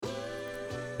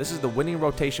This is the Winning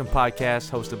Rotation podcast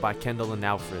hosted by Kendall and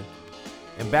Alfred.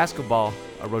 In basketball,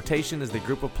 a rotation is the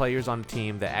group of players on a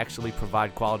team that actually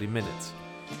provide quality minutes.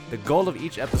 The goal of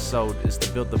each episode is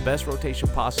to build the best rotation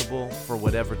possible for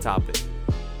whatever topic.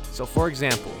 So for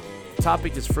example, if the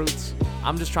topic is fruits,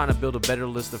 I'm just trying to build a better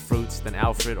list of fruits than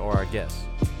Alfred or our guests.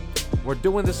 We're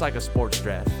doing this like a sports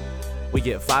draft. We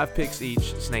get 5 picks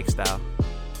each, snake style.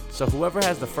 So whoever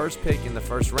has the first pick in the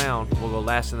first round will go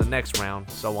last in the next round,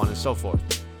 so on and so forth.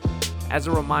 As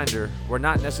a reminder, we're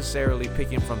not necessarily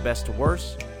picking from best to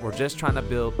worst, we're just trying to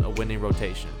build a winning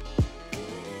rotation.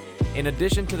 In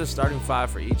addition to the starting 5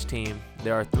 for each team,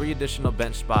 there are 3 additional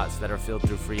bench spots that are filled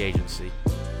through free agency.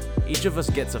 Each of us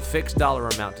gets a fixed dollar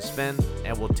amount to spend,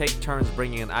 and we'll take turns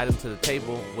bringing an item to the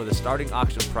table with a starting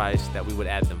auction price that we would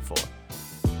add them for.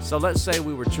 So let's say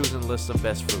we were choosing lists of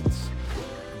best fruits.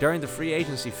 During the free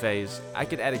agency phase, I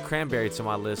could add a cranberry to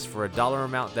my list for a dollar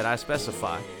amount that I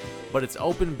specify, but it's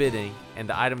open bidding and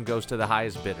the item goes to the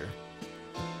highest bidder.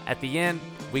 At the end,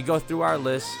 we go through our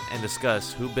list and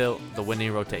discuss who built the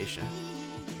winning rotation.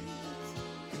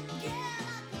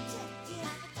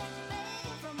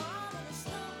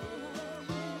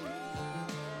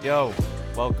 Yo,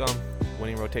 welcome,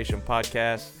 Winning Rotation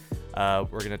Podcast.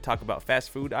 We're going to talk about fast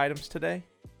food items today.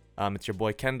 It's your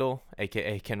boy Kendall,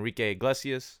 aka Kenrique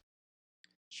Iglesias.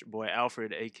 It's your boy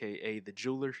Alfred, aka the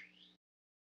jeweler.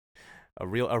 A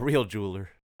real jeweler.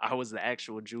 I was the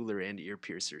actual jeweler and ear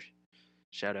piercer.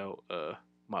 Shout out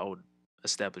my old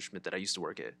establishment that I used to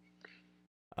work at.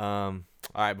 All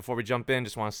right, before we jump in,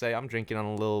 just want to say I'm drinking on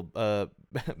a little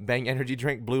Bang energy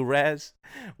drink, Blue Raz.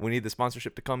 We need the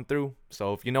sponsorship to come through.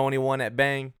 So if you know anyone at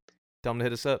Bang, tell them to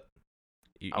hit us up.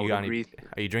 I would agree.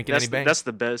 Are you drinking any Bang? That's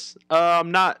the best.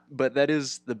 I'm not, but that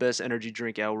is the best energy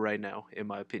drink out right now, in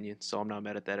my opinion. So I'm not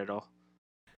mad at that at all.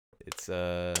 It's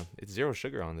zero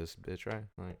sugar on this bitch, right?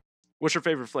 Like, what's your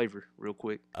favorite flavor, real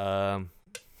quick? Man,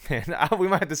 we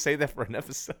might have to say that for an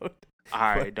episode. All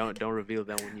right, don't reveal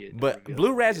that one yet. But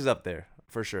Blue Raz is up there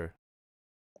for sure.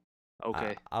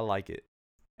 Okay, I like it.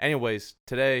 Anyways,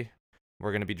 today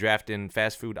we're gonna be drafting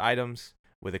fast food items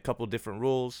with a couple different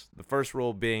rules. The first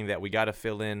rule being that we got to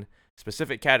fill in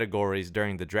specific categories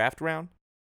during the draft round.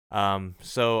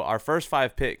 So our first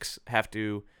 5 picks have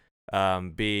to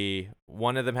be,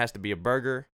 one of them has to be a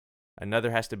burger, another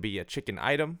has to be a chicken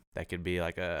item. That could be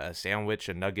like a sandwich,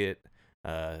 a nugget,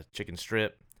 chicken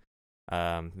strip.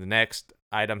 The next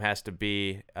item has to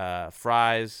be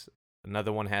fries,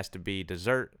 another one has to be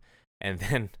dessert, and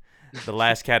then the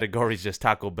last category is just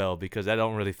Taco Bell because that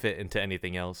don't really fit into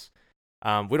anything else. We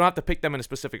don't have to pick them in a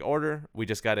specific order. We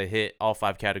just got to hit all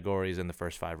 5 categories in the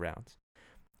first 5 rounds.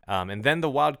 And then the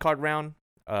wild card round,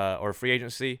 or free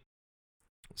agency.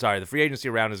 Sorry, the free agency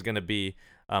round is going to be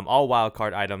all wild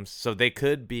card items. So they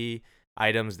could be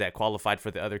items that qualified for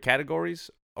the other categories,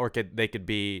 or they could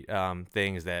be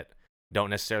things that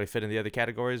don't necessarily fit in the other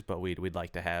categories, but we'd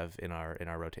like to have in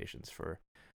our rotations for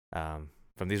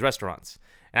from these restaurants.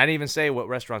 And I didn't even say what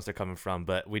restaurants they're coming from,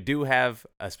 but we do have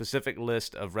a specific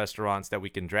list of restaurants that we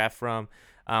can draft from.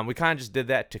 We kind of just did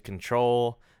that to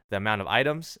control the amount of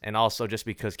items, and also just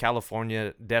because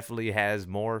California definitely has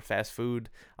more fast food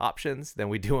options than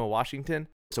we do in Washington.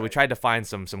 So we tried to find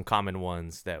some common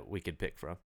ones that we could pick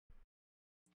from.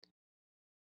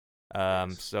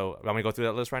 So I'm going to go through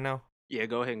that list right now. Yeah,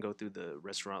 go ahead and go through the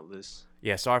restaurant list.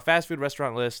 Yeah, so our fast food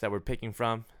restaurant list that we're picking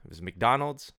from is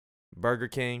McDonald's, Burger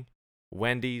King,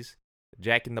 Wendy's,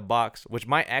 Jack in the Box, which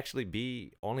might actually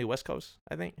be only West Coast,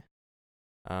 I think.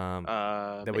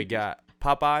 Then we got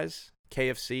Popeyes,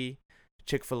 KFC,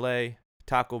 Chick-fil-A,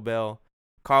 Taco Bell,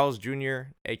 Carl's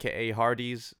Jr., aka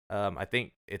Hardee's. I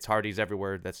think it's Hardee's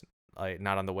everywhere. That's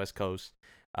not on the West Coast.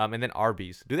 And then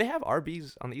Arby's. Do they have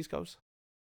Arby's on the East Coast?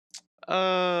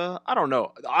 I don't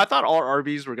know. I thought all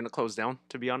Arby's were gonna close down,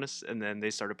 to be honest, and then they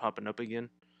started popping up again.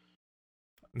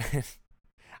 Man,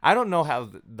 I don't know how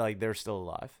they're still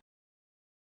alive.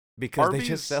 Because Arby's, they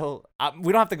just sell.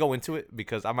 We don't have to go into it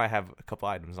because I might have a couple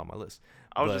items on my list.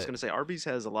 I was just gonna say Arby's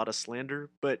has a lot of slander,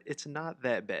 but it's not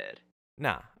that bad.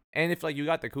 Nah, and if you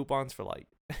got the coupons for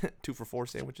 2 for $4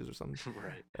 sandwiches or something,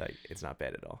 right? It's not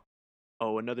bad at all.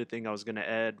 Oh, another thing I was gonna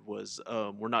add was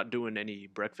we're not doing any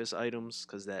breakfast items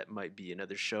because that might be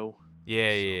another show.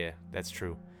 Yeah, that's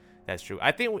true.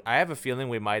 I think I have a feeling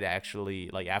we might actually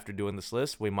after doing this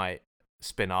list, we might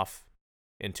spin off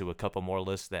into a couple more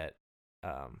lists that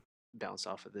bounce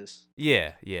off of this.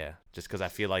 Yeah. Just because I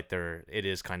feel like it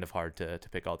is kind of hard to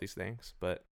pick all these things,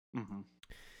 but. Mm-hmm.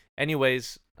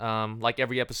 Anyways, like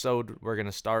every episode, we're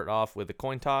gonna start off with a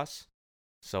coin toss.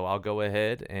 So I'll go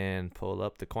ahead and pull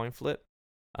up the coin flip.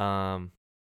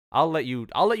 I'll let you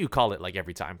call it like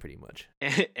every time, pretty much.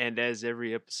 And as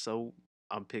every episode,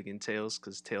 I'm picking Tails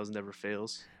because Tails never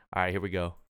fails. All right, here we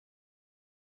go.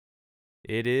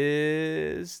 It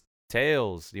is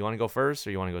Tails. Do you want to go first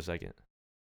or you want to go second?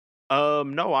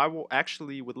 No, I will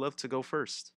actually would love to go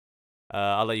first.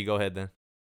 I'll let you go ahead then.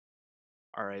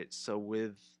 All right, so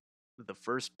with the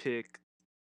first pick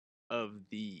of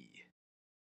the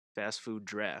fast food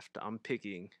draft, I'm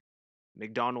picking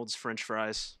McDonald's French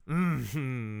fries.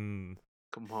 Mm-hmm.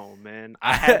 Come on, man.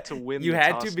 I had to win You the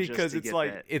had toss to because just to it's get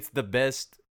like that. it's the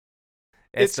best.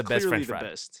 It's the best clearly French the fry.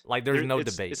 best. Like there's no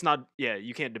debate. It's not. Yeah,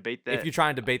 you can't debate that. If you try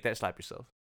and debate that, slap yourself.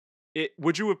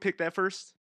 Would you have picked that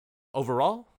first?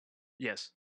 Overall,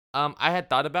 Yes. I had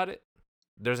thought about it.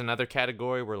 There's another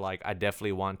category where like I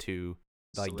definitely want to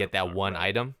like get that one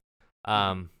Right. item.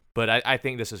 But I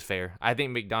think this is fair. I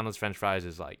think McDonald's French fries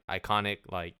is like iconic.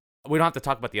 Like we don't have to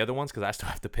talk about the other ones because I still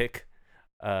have to pick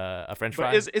a French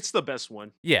fry. But it's the best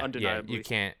one. Yeah, undeniably.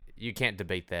 You can't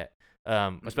debate that.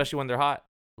 Especially Mhm. when they're hot.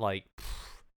 Like,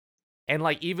 and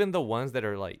like even the ones that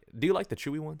are like, do you like the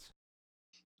chewy ones?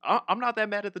 I'm not that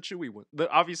mad at the chewy one.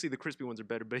 Obviously, the crispy ones are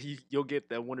better, but you'll get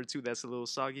that one or two that's a little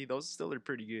soggy. Those still are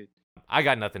pretty good. I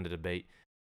got nothing to debate.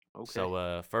 Okay.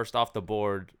 So first off the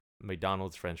board,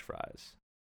 McDonald's French fries.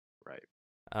 Right.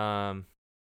 Um,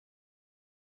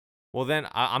 well then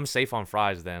I'm safe on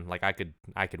fries then. Like I could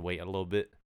wait a little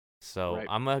bit. So Right.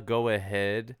 I'm gonna go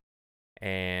ahead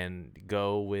and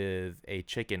go with a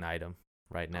chicken item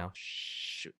right Oh, now.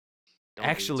 shoot. Don't do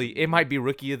Actually, to me, it might man. be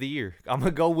rookie of the year. I'm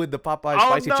gonna go with the Popeye Oh,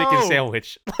 spicy chicken no!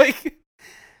 sandwich. Like,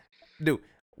 dude,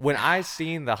 when I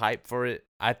seen the hype for it,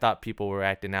 I thought people were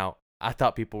acting out. I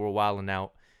thought people were wilding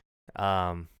out.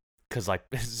 Cause like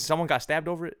someone got stabbed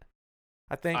over it,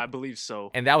 I think. I believe so.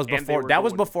 And that was And they before were that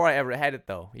was going- before I ever had it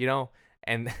though, you know?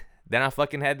 And then I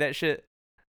fucking had that shit.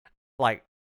 Like,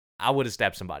 I would have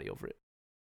stabbed somebody over it.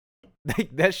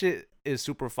 Like, that shit is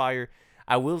super fire.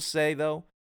 I will say though,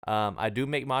 I do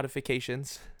make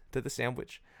modifications to the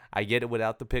sandwich. I get it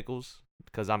without the pickles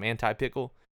because I'm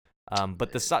anti-pickle.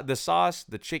 But the sauce,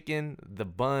 the chicken, the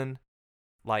bun,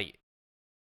 like,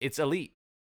 it's elite.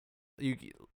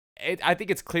 I think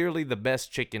it's clearly the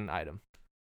best chicken item.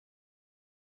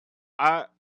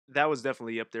 That was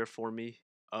definitely up there for me.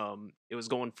 It was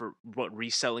going for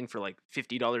reselling for like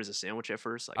 $50 a sandwich at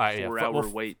first, like Alright, 4-hour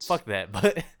waits. Fuck that,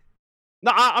 but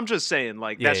No, I'm just saying,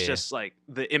 like Yeah, that's yeah. just like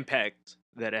the impact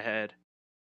that it had.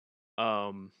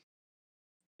 I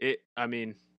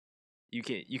mean, you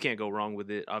can't go wrong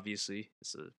with it. Obviously,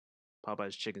 it's a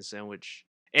Popeye's chicken sandwich,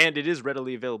 and it is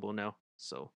readily available now.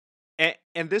 So,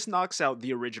 and this knocks out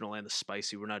the original and the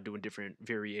spicy. We're not doing different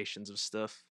variations of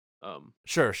stuff.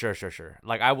 Sure.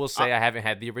 Like I will say I, I haven't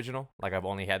had the original. Like I've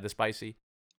only had the spicy.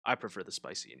 I prefer the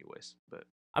spicy, anyways. But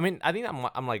I mean, I think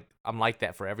I'm like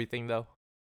that for everything though.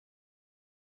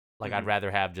 Like I'd Mhm.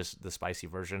 rather have just the spicy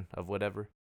version of whatever.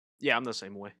 yeah, I'm the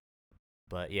same way.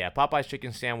 But yeah, Popeye's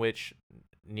chicken sandwich,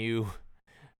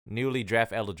 newly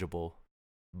draft eligible,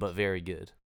 but very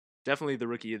good. Definitely the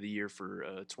rookie of the year for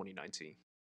 2019.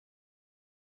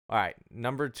 All right,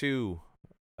 number 2,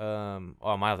 on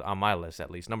my list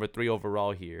at least, number 3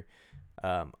 overall here.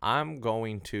 I'm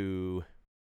going to,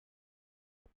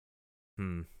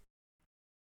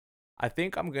 I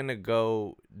think I'm gonna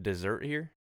go dessert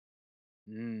here,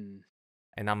 Mm.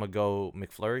 and I'm gonna go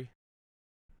McFlurry.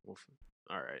 Well,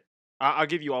 all right. I'll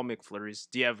give you all McFlurries.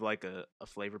 Do you have like a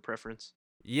flavor preference?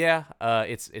 Yeah,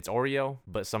 it's Oreo,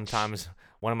 but sometimes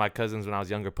one of my cousins when I was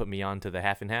younger put me on to the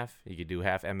half and half. You could do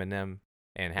half M&M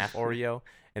and half Oreo,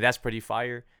 and that's pretty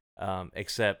fire.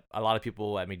 Except a lot of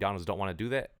people at McDonald's don't want to do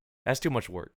that. That's too much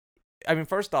work. I mean,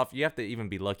 first off, you have to even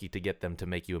be lucky to get them to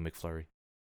make you a McFlurry,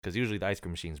 because usually the ice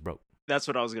cream machine's broke. That's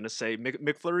what I was gonna say.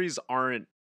 McFlurries aren't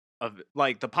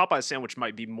like the Popeye sandwich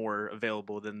might be more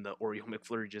available than the Oreo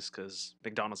McFlurry just because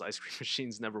McDonald's ice cream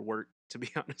machines never work. To be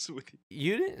honest with you,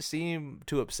 You didn't seem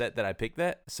too upset that I picked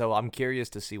that, so I'm curious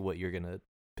to see what you're gonna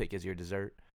pick as your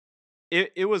dessert.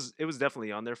 it was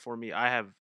definitely on there for me. I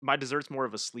have my dessert's more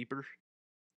of a sleeper.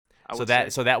 I So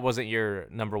would say. that wasn't your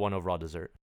number 1 overall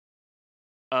dessert.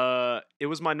 It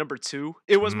was my number 2.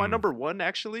 It was my Mm. number 1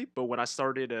 actually, but when I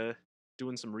started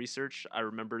doing some research, I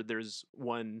remembered there's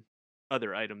one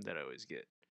other item that I always get.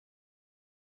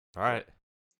 All right.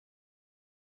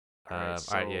 All right,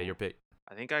 All right. Yeah, your pick.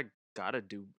 I think I gotta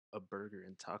do a burger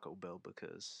and Taco Bell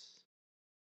because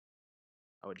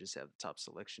I would just have the top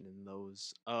selection in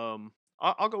those.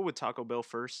 I'll go with Taco Bell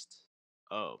first.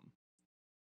 Um,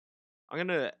 I'm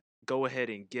gonna go ahead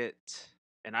and get,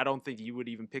 and I don't think you would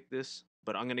even pick this,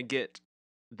 but I'm gonna get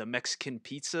the Mexican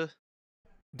pizza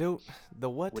Dude, the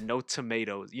what? with no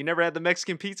tomatoes. You never had the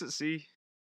Mexican pizza, see?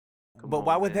 Come But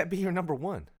why on, would man. that be your number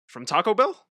one? From Taco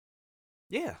Bell?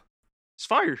 Yeah. It's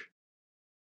fire.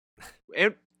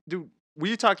 And dude,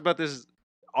 we talked about this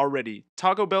already.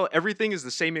 Taco Bell, everything is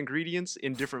the same ingredients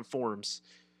in different forms.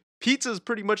 Pizza is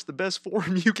pretty much the best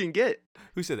form you can get.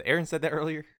 Who said that? Aaron said that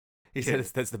earlier. He said Yeah.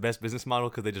 that's the best business model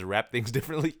because they just wrap things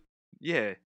differently.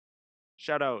 Yeah.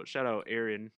 Shout out,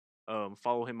 Aaron.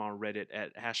 Follow him on Reddit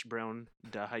at hashbrown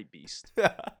the hype beast.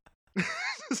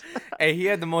 Hey, he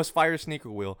had the most fire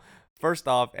sneaker wheel. First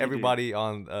off, did. everybody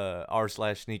on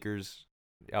r/sneakers,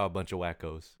 y'all a bunch of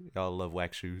wackos. Y'all love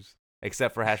whack shoes,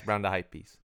 except for Hash Brown the hype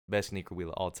piece, best sneaker wheel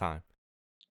of all time.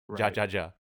 Ja Right. ja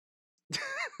ja.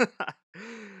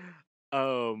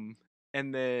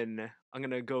 And then I'm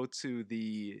gonna go to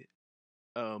the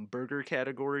burger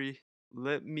category.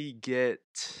 Let me get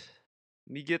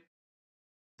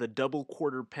the double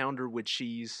quarter pounder with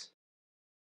cheese,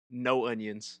 no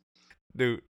onions.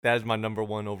 Dude, that is my number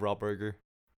one overall burger.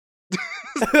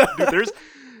 Dude, there's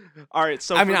all right.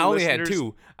 So I mean, for I the only had listeners-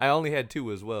 two. I only had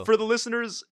two as well. For the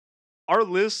listeners, our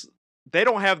list, they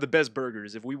don't have the best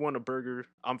burgers. If we want a burger,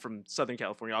 I'm from Southern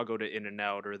California. I'll go to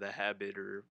In-N-Out or The Habit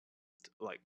or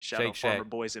like shout Shake out Farmer Shack.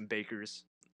 Boys and Bakers.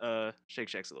 Shake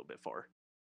Shack's a little bit far,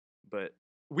 but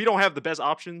we don't have the best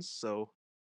options. So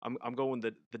I'm going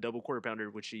the double quarter pounder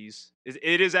with cheese.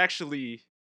 It is actually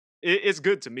it's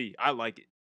good to me. I like it.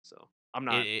 So I'm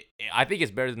not. I think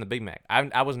it's better than the Big Mac.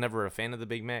 I was never a fan of the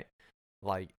Big Mac.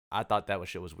 Like, I thought that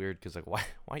shit was weird because, like, why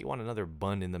you want another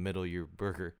bun in the middle of your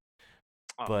burger?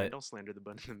 Oh, but- man, don't slander the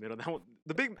bun in the middle. That one,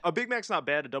 a Big Mac's not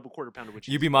bad. A double quarter pounder with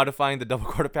cheese. You be modifying the double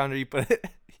quarter pounder you put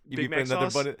you be Big Mac putting another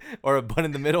sauce? bun or a bun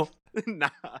in the middle. Nah,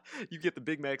 you get the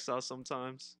Big Mac sauce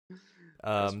sometimes.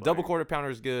 That's Double fire. quarter pounder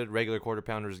is good. Regular quarter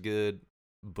pounder is good.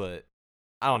 But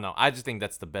I don't know. I just think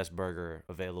that's the best burger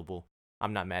available.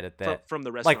 I'm not mad at that. From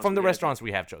the restaurants. Like from the we had. restaurants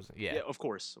we have chosen. Yeah. Yeah, of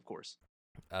course.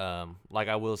 Like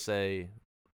I will say,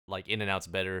 like In-N-Out's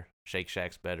better, Shake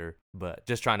Shack's better, but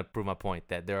just trying to prove my point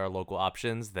that there are local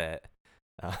options that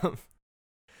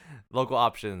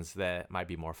might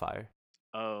be more fire.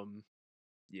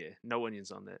 Yeah, no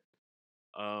onions on that.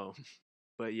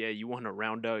 But yeah, you want to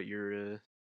round out your.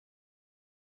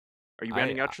 Are you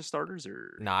rounding out your starters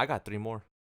or? Nah, I got three more.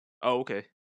 Oh, okay.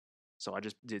 So I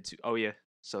just did two. Oh yeah.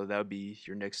 So that would be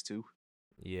your next two.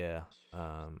 Yeah.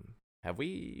 Have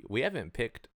we haven't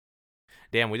picked.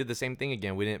 Damn, we did the same thing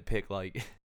again. We didn't pick like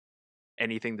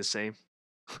Anything the same.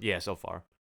 yeah, so far.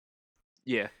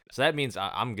 Yeah, So that means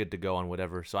I'm good to go on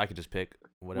whatever. So I could just pick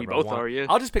whatever both I want. are, yeah.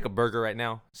 I'll just pick a burger right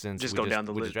now since Just we go down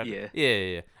the we list, drafted- yeah.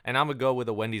 Yeah. And I'm gonna go with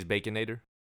a Wendy's Baconator.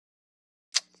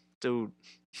 dude,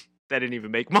 that didn't even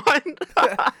make mine.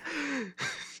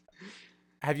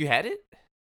 Have you had it?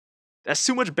 That's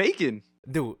too much bacon.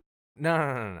 Dude,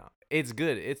 no. It's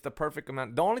good. It's the perfect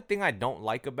amount. The only thing I don't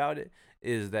like about it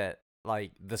is that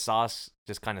like the sauce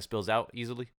just kind of spills out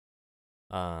easily.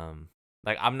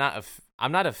 Like I'm not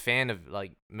a fan of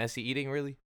like messy eating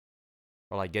really,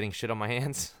 or like getting shit on my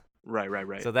hands.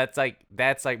 Right. So that's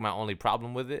like my only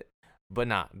problem with it. But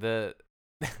nah, the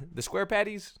square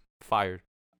patties fire.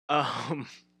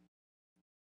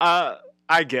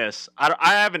 I guess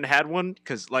I haven't had one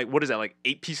because like what is that, like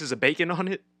 8 pieces of bacon on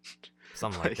it?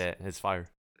 Something Like- like that. It's fire.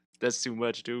 That's too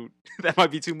much, dude. That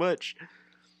might be too much.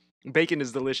 Bacon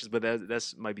is delicious, but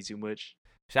that's might be too much.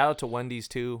 Shout out to Wendy's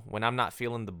too. When I'm not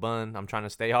feeling the bun, I'm trying to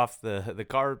stay off the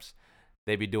carbs.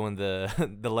 They be doing the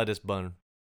the lettuce bun.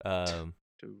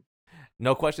 Dude,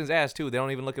 No questions asked too. They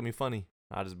don't even look at me funny.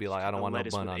 I'll just be like, I don't a want no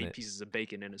lettuce bun with on 8 it. pieces of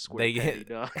bacon and a square They patty, get-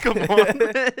 dog. Come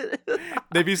on.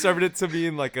 They be serving it to me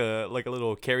in like a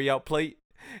little carry out plate.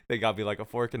 They got me like a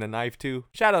fork and a knife too.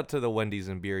 Shout out to the Wendy's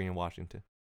in Burien, Washington.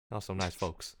 Also nice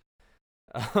folks.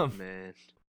 Man,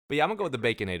 But yeah, I'm gonna go with the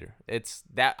Baconator. It's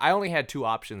that I only had two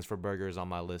options for burgers on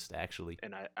my list actually.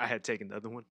 and I had taken the other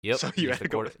one. Yep. So you just had the to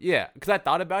go quarter- Yeah, because I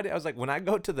thought about it. I was like, when I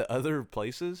go to the other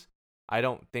places, I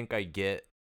don't think I get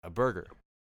a burger.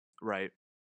 Right.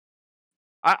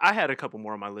 I had a couple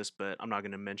more on my list, but I'm not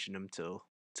gonna mention them till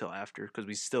after because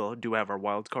we still do have our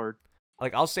wild card.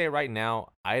 Like I'll say right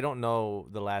now, I don't know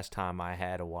the last time I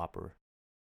had a Whopper.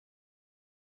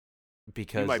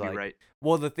 Because You might like, be right.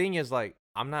 well, the thing is, like,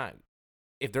 I'm not.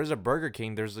 If there's a Burger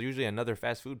King, there's usually another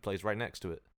fast food place right next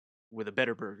to it. With a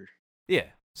better burger. Yeah.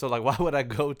 So like, why would I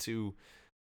go to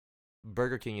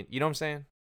Burger King? You know what I'm saying?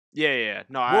 Yeah.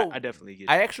 No, Well, I definitely get.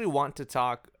 I actually want to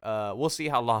talk. We'll see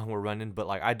how long we're running, but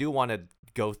like, I do want to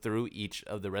go through each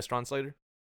of the restaurants later.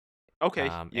 Okay.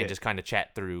 And Yeah. just kind of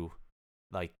chat through,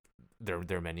 like,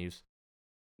 their menus.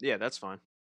 Yeah, that's fine.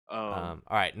 All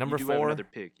right, number you do have 4. another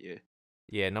pick. Yeah.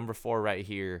 Yeah, number 4 right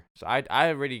here. So I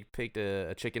already picked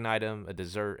a chicken item, a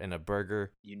dessert, and a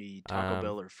burger. You need Taco Um,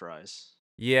 Bell or fries.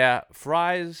 yeah,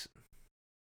 fries.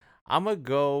 I'm gonna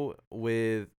go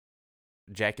with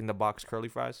Jack in the Box curly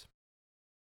fries.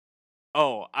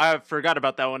 Oh, I forgot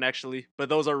about that one actually, but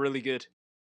those are really good.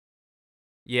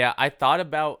 Yeah, I thought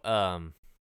about no,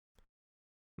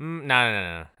 no,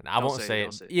 no, no. I Don't won't say it. say Don't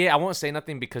it. say it. Yeah, I won't say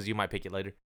nothing because you might pick it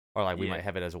later, or like we Yeah. might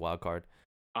have it as a wild card.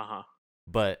 Uh huh.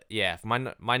 But yeah,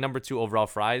 my number 2 overall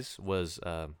fries was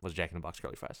Jack in the Box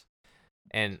curly fries,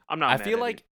 and I'm not I mad feel at it.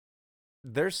 like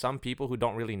there's some people who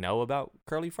don't really know about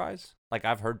curly fries. Like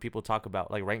I've heard people talk about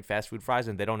like ranked fast food fries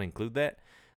and they don't include that.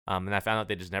 And I found out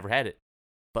they just never had it.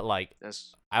 But like I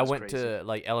That's went crazy. to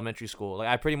like elementary school. Like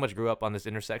I pretty much grew up on this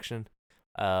intersection.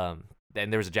 And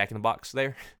there was a Jack in the Box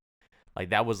there. Like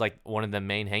that was like one of the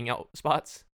main hangout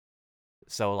spots.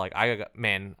 So like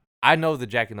I know the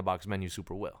Jack in the Box menu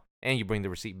super well. And you bring the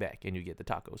receipt back and you get the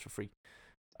tacos for free.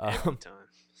 Every Um, time.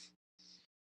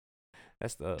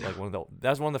 that's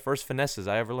one of the first finesses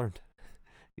I ever learned.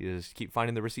 You just keep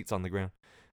finding the receipts on the ground.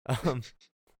 Um,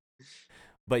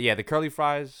 but yeah, the curly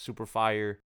fries, super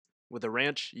fire. With the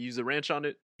ranch, you use the ranch on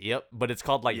it. Yep, but it's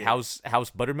called like Yeah, house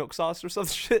buttermilk sauce or some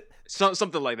shit.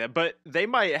 something like that. But they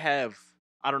might have.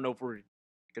 I don't know if we're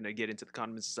gonna get into the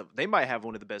condiments and stuff. They might have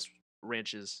one of the best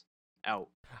ranches out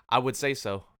I would say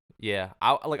so. Yeah,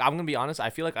 I'm gonna be honest. I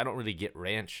feel like I don't really get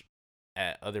ranch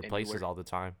at other places anywhere. all the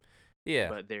time. Yeah,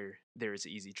 But there is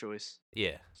an easy choice.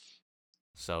 yeah.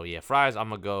 So yeah, fries. I'm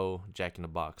gonna go Jack in the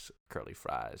Box curly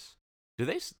fries.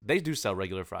 They do sell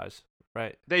regular fries,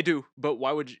 right? They do, but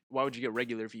why would you get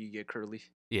regular if you could get curly?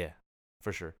 Yeah,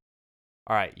 for sure.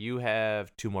 All right, you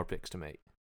have 2 more picks to make.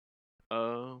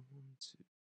 Um.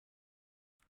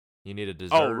 You need a Oh,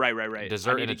 dessert, right. I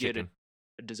dessert need and to a get chicken.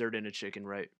 a dessert and a chicken,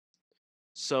 right?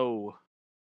 So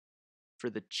for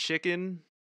the chicken,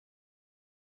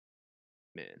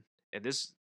 man, and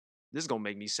this is gonna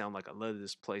make me sound like I love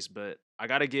this place, but I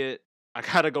gotta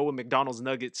go with McDonald's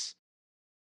nuggets.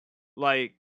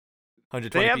 Like they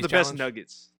 120 have piece the best challenge.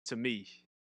 nuggets to me.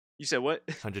 You said what?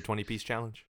 120 piece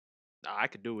challenge. Nah, I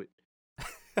could do it.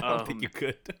 I don't think you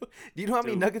could. Do you know how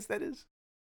many Dude, nuggets that is?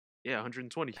 yeah,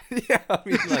 120. Yeah, I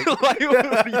mean like. Like,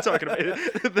 what are you talking about?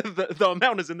 The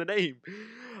amount is in the name.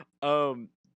 Um,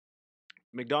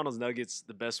 McDonald's nuggets,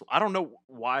 the best. I don't know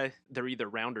why they're either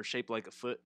round or shaped like a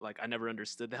foot. Like I never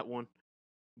understood that one.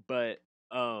 But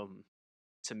um,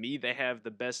 to me, they have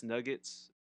the best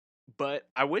nuggets. But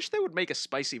I wish they would make a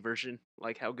spicy version.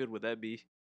 Like, how good would that be?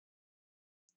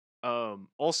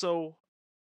 Also,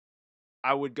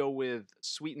 I would go with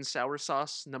sweet and sour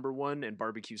sauce number 1 and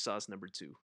barbecue sauce number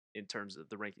 2 in terms of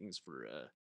the rankings for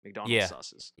McDonald's Yeah,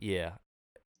 sauces. yeah.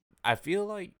 I feel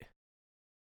like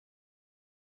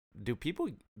do people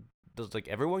does like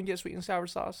everyone get sweet and sour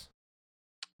sauce,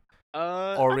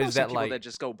 I or know is some that people like that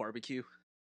just go barbecue,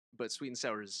 but sweet and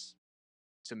sour is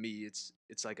to me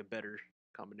it's like a better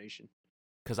combination.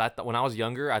 because I thought when I was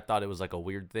younger I thought it was like a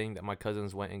weird thing that my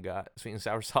cousins went and got sweet and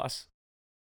sour sauce.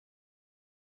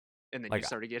 And then you Like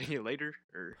started getting it later,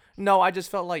 or no, I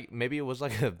just felt like maybe it was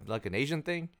like an Asian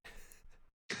thing.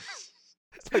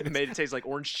 It's like it made it taste like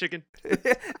orange chicken.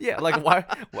 yeah, like why?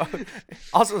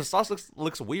 Also, the sauce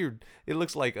looks weird. It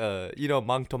looks like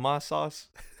Mang Tomas sauce.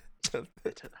 Of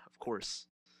course.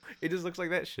 It just looks like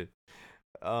that shit.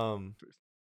 Um,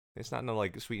 it's not no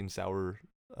like sweet and sour,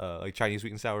 like Chinese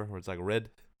sweet and sour where it's like red.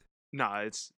 Nah,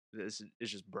 it's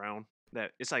just brown.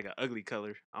 That it's like an ugly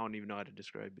color. I don't even know how to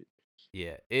describe it,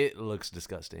 Yeah, it looks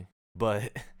disgusting,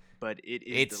 but but it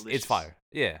is it's delicious. fire.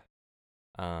 Yeah.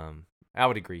 I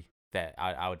would agree that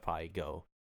I would probably go.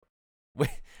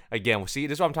 Again, see,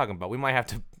 this is what I'm talking about. We might have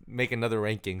to make another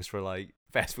rankings for like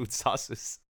fast food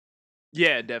sauces.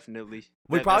 Yeah, definitely.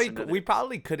 We That's probably another. we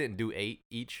probably couldn't do 8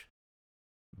 each,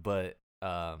 but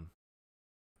I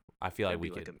feel like That'd we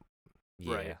be like could. a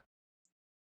Yeah. right.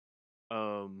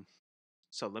 Um,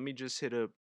 so let me just hit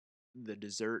up the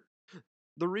dessert.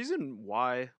 The reason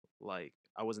why, like,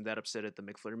 I wasn't that upset at the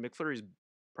McFlurry. McFlurry is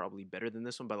probably better than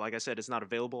this one, but like I said, it's not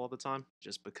available all the time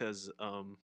just because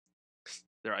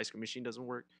their ice cream machine doesn't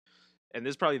work. And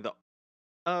this is probably the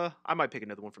I might pick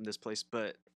another one from this place,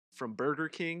 but from Burger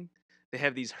King, they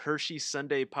have these Hershey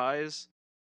Sundae pies.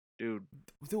 Dude,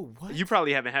 Dude, what? you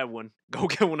probably haven't had one. Go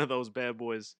get one of those bad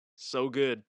boys. So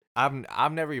good.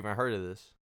 I've never even heard of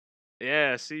this.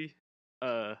 Yeah, see?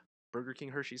 Uh Burger King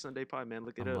Hershey Sundae pie, man,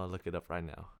 look it I'm up. gonna look it up right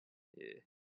now. Yeah.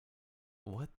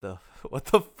 What the what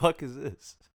the fuck is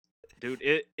this? Dude,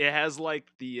 it has like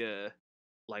the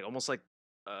like almost like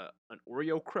an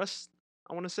Oreo crust,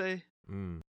 I want to say.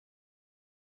 Mm.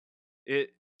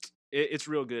 It It's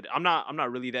real good. I'm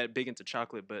not really that big into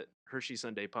chocolate, but Hershey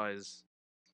Sundae pie is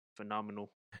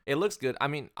phenomenal. It looks good. I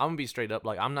mean, I'm gonna be straight up.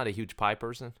 Like, I'm not a huge pie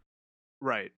person.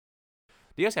 Right.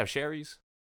 Do you guys have Sherry's?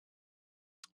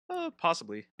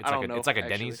 Possibly. I It's like don't a know it's like a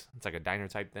actually. Denny's. It's like a diner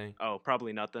type thing. Oh,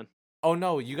 probably not then. Oh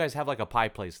no, you guys have like a pie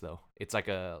place though. It's like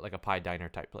a pie diner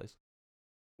type place.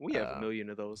 We have a Uh, million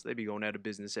of those. They be going out of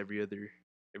business every other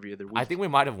I think week. we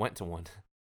might have went to one,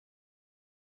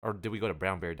 or did we go to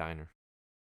Brown Bear Diner?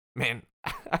 Man,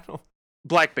 I don't.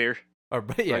 Black Bear. Or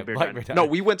yeah, Black Bear Black Diner. Bear No,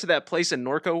 Diner. we went to that place in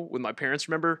Norco with my parents.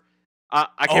 Remember? I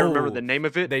can't remember the Oh, name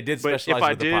of it, they did but if specialize I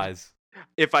with the did, pies.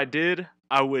 if I did,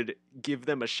 I would give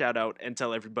them a shout out and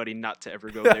tell everybody not to ever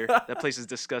go there. That place is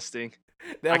disgusting.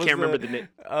 That I was can't remember the the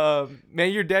name.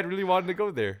 man. Your dad really wanted to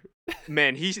go there.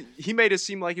 Man, he made it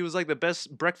seem like it was like the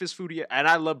best breakfast food and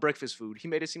I love breakfast food. He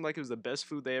made it seem like it was the best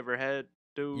food they ever had,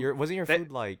 dude. Wasn't your They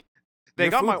food like they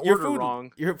your got my food? Your order food.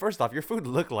 wrong. Your first off, your food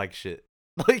looked like shit.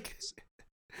 Like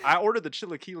I ordered the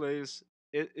chilaquiles.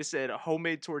 It said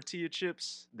homemade tortilla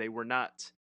chips. They were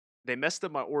not. They messed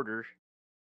up my order,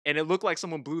 and it looked like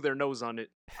someone blew their nose on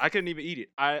it. I couldn't even eat it.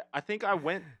 I think I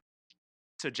went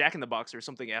to Jack in the Box or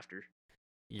something after.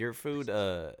 your food.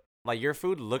 Like your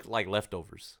food looked like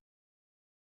leftovers.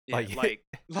 Yeah, Like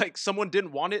like someone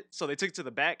didn't want it, so they took it to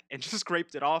the back and just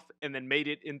scraped it off, and then made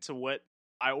it into what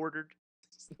I ordered.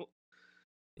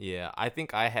 yeah, I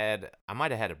think I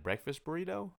might have had a breakfast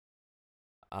burrito.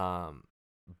 Um,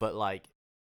 but like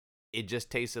it just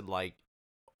tasted like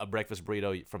a breakfast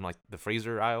burrito from like the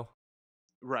freezer aisle.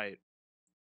 Right.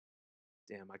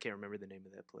 Damn, I can't remember the name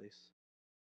of that place.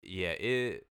 Yeah,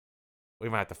 it. We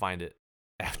might have to find it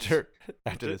after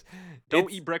after D- this. Don't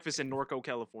It's eat breakfast in Norco,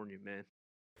 California, man.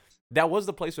 that was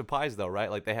the place with pies though, right?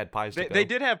 Like they had pies to They go.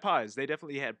 did have pies. They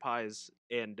definitely had pies,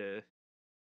 and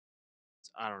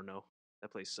I don't know.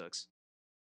 That place sucks.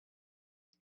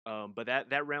 But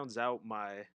that rounds out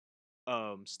my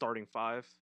starting five.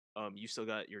 You still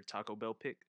got your Taco Bell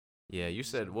pick. Yeah, you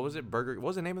said what was it? Burger. What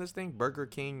was the name of this thing? Burger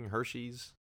King,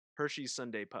 Hershey's. Hershey's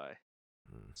Sunday pie.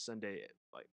 Mm. Sunday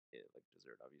like yeah, like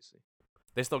dessert, obviously.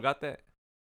 They still got that.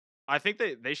 I think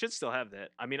they should still have that.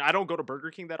 I mean, I don't go to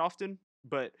Burger King that often,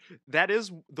 but that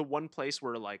is the one place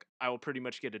where like I will pretty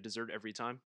much get a dessert every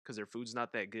time because their food's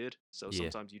not that good. So Yeah,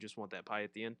 sometimes you just want that pie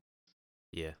at the end.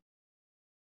 yeah.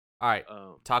 All right,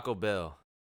 Um, Taco Bell.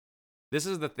 This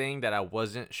is the thing that I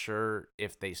wasn't sure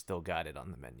if they still got it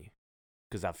on the menu,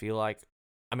 because I feel like,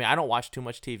 I mean, I don't watch too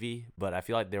much TV, but I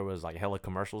feel like there was like hella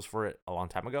commercials for it a long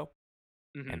time ago,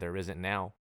 mhm. and there isn't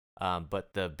now.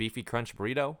 But the beefy crunch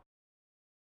burrito,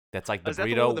 that's like the Is that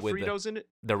the one burrito with the with Fritos in it?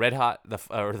 the red hot,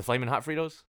 or the flaming hot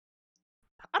Fritos.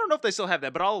 I don't know if they still have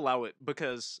that, but I'll allow it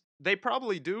because they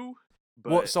probably do.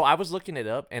 Well, But so I was looking it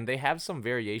up, and they have some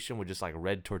variation with just like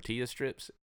red tortilla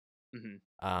strips. mhm.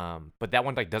 But that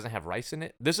one like doesn't have rice in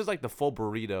it. This is like the full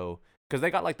burrito because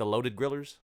they got like the loaded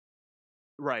grillers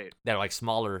Right. that are like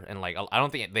smaller and like I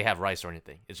don't think they have rice or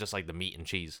anything. It's just like the meat and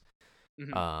cheese.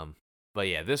 Mhm. But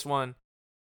yeah, this one,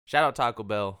 shout out Taco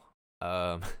Bell.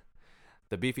 Um,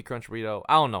 the beefy crunch burrito.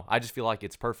 I don't know. I just feel like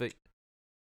it's perfect.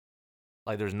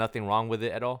 Like there's nothing wrong with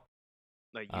it at all.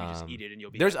 Like you just eat it and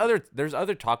you'll be There's happy.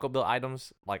 other Taco Bell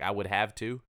items like I would have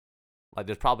too. Like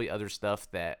there's probably other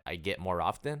stuff that I get more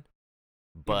often,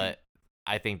 but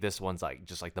I think this one's like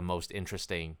just like the most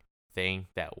interesting thing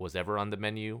that was ever on the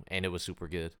menu, and it was super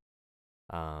good.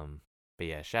 But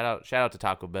yeah, shout out to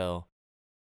Taco Bell.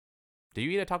 Do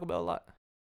you eat at Taco Bell a lot,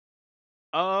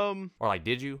 or like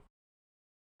did you?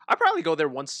 I probably go there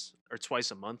once or twice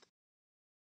a month.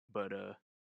 But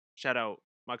shout out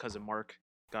my cousin Mark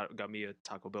got me a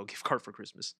Taco Bell gift card for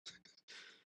Christmas.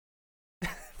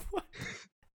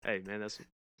 Hey man, that's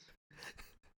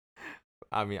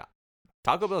I mean,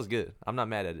 Taco Bell's good. I'm not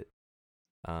mad at it.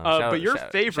 but your shout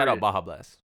out favorite. Baja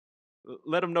Blast.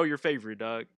 Let them know your favorite,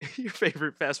 dog. Your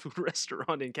favorite fast food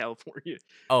restaurant in California.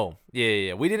 Oh,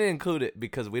 yeah. We didn't include it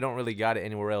because we don't really got it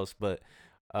anywhere else, but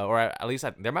or at least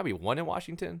there might be one in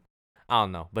Washington. I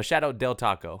don't know, but shout out Del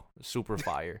Taco, super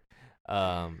fire.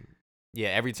 Yeah,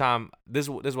 every time this is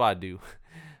what I do.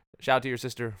 Shout out to your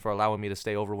sister for allowing me to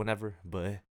stay over whenever,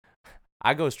 but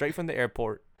I go straight from the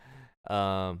airport,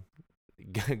 go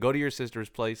to your sister's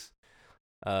place,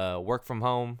 work from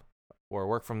home or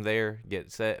work from there,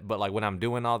 get set. But like when I'm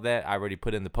doing all that, I already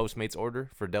put in the Postmates order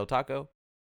for Del Taco,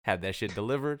 have that shit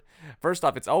delivered. First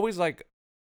off, it's always like,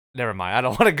 never mind. I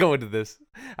don't want to go into this.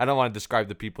 I don't want to describe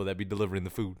the people that be delivering the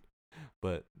food,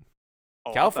 but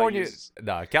Oh, California,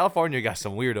 California got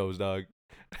some weirdos, dog.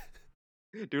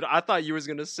 dude, I thought you was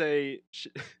gonna say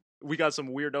we got some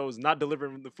weirdos not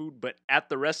delivering the food, but at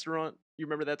the restaurant You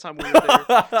remember that time we were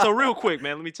there? So real quick,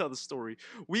 man, let me tell the story.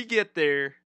 We get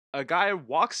there, a guy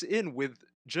walks in with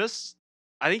just,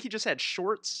 I think he just had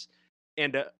shorts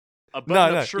and a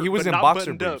button-up No, shirt, he was but in not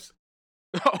boxer buttoned up. briefs.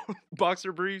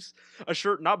 Boxer briefs, a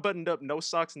shirt not buttoned up, no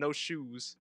socks, no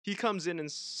shoes. He comes in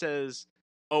and says,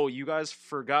 "Oh, you guys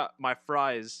forgot my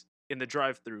fries in the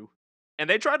drive-thru." And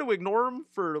they tried to ignore him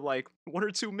for like 1 or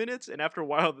 2 minutes, and after a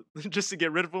while, just to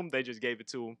get rid of him, they just gave it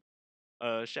to him.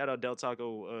 Shout out Del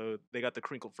Taco. They got the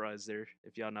crinkle fries there.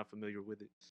 If y'all not familiar with it.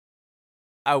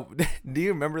 I, do you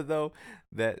remember though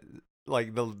that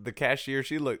like the cashier,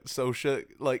 she looked so shook,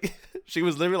 like she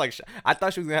was literally like I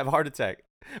thought she was gonna have a heart attack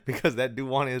because that dude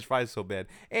wanted his fries so bad,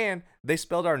 and they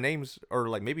spelled our names, or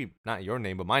like maybe not your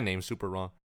name but my name, super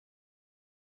wrong.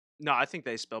 No, I think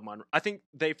they spelled mine. I think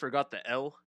they forgot the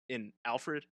L in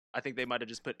Alfred. I think they might have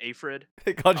just put Afred.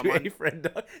 They called you Mine- a friend.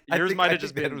 Yours might have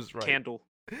just that been was right. Candle.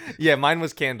 Yeah, mine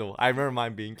was Candle. I remember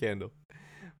mine being Candle.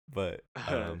 But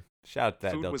shout out to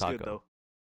that Food Del was Taco. good though.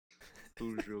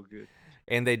 Food was real good.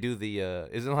 And they do the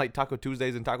isn't it like Taco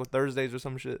Tuesdays and Taco Thursdays or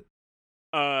some shit?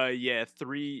 Yeah,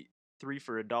 three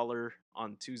for $1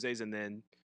 on Tuesdays, and then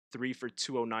 3 for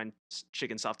 209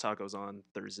 chicken soft tacos on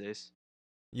Thursdays.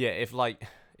 Yeah,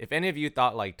 if any of you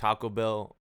thought like Taco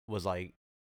Bell was like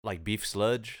beef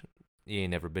sludge, you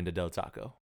ain't never been to Del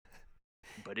Taco.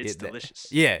 But it's delicious.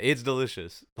 Yeah, it's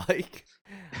delicious. Like,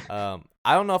 I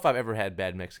don't know if I've ever had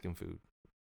bad Mexican food.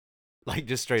 Like,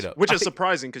 just straight up. Which is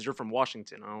surprising because you're from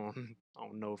Washington. I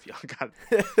don't know if y'all got.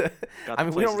 I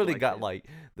mean, we don't places really like got that. like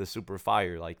the super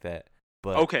fire like that.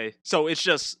 But Okay, so it's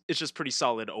just pretty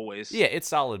solid always. yeah, it's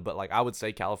solid. But like, I would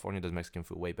say California does Mexican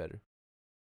food way better.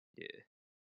 Yeah.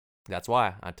 That's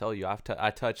why I tell you,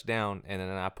 I touched down and then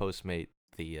I Postmate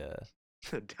the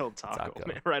Del Taco, Taco.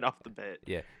 man, right off the bat.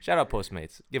 yeah. Shout out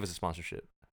Postmates, give us a sponsorship,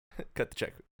 cut the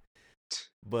check.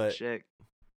 But Check.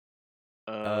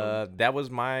 that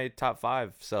was my top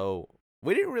 5. So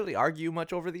we didn't really argue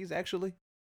much over these actually.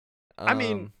 I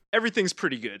mean, everything's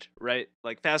pretty good, right?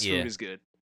 Like fast yeah. food is good.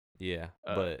 yeah,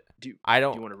 Uh, but Do you, I do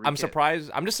don't. you want to I'm recap? surprised.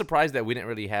 I'm just surprised that we didn't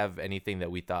really have anything that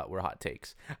we thought were hot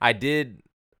takes. I did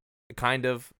kind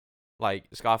of like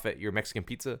scoff at your Mexican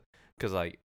pizza because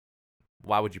like,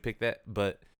 why would you pick that?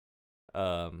 But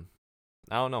I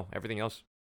don't know. Everything else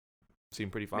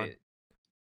seemed pretty fine. Man.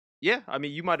 Yeah, I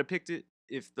mean, you might have picked it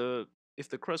if the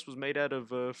crust was made out of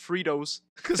Fritos,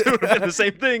 because it would have been the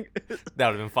same thing. That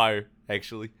would have been fire,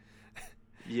 actually.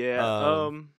 Yeah.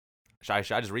 Should I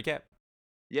just recap?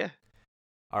 Yeah.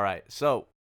 All right. So,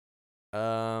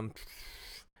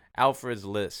 Alfred's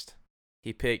list.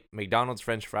 He picked McDonald's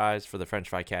French fries for the French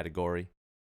fry category,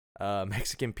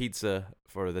 Mexican pizza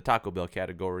for the Taco Bell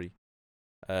category,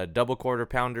 double quarter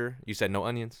pounder. You said no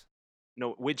onions?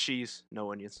 No, with cheese,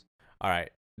 no onions. All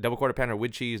right. Double quarter pounder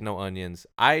with cheese, no onions.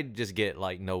 I just get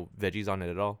like no veggies on it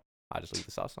at all. I just leave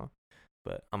the sauce on.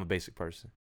 But I'm a basic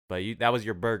person. But that was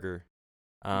your burger.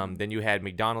 Then you had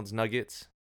McDonald's nuggets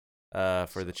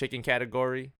for the chicken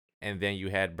category. And then you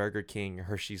had Burger King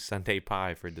Hershey's Sundae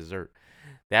pie for dessert.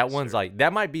 That one's like,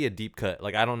 that might be a deep cut.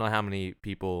 Like, I don't know how many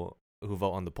people who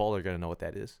vote on the poll are going to know what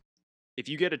that is. If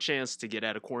you get a chance to get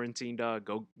out of quarantine, dog,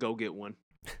 go get one.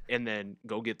 And then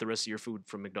go get the rest of your food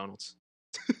from McDonald's.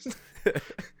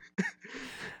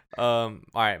 All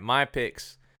right, my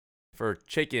picks for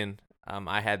chicken.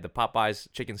 I had the Popeyes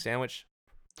chicken sandwich,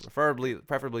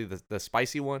 preferably the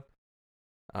spicy one.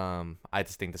 I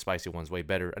just think the spicy one's way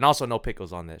better, and also no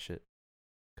pickles on that shit,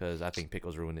 because I think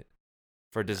pickles ruin it.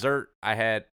 For dessert, I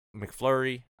had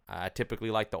McFlurry. I typically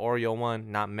like the Oreo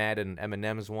one, not mad at an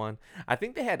M&M's one. I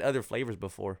think they had other flavors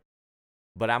before,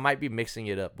 but I might be mixing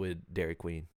it up with Dairy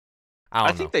Queen.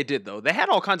 I think they did though. They had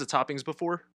all kinds of toppings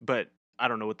before, but I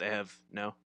don't know what they have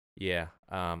now. Yeah.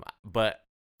 But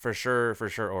for sure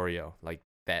Oreo. Like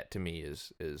that to me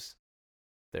is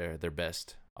their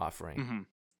best offering. Mm-hmm.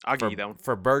 I'll give you that one.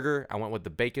 For burger, I went with the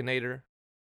Baconator.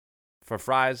 For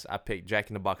fries, I picked Jack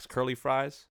in the Box curly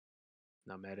fries.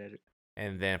 Not mad at it.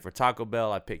 And then for Taco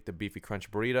Bell, I picked the Beefy Crunch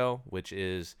burrito, which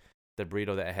is the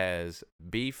burrito that has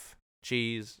beef,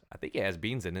 cheese. I think it has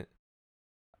beans in it.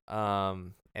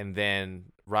 And then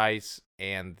rice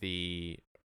and the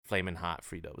Flamin' Hot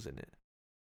Fritos in it.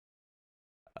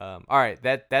 All right,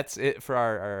 that's it for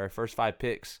our first 5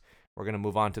 picks. We're gonna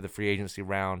move on to the free agency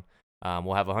round.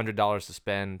 We'll have $100 to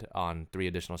spend on 3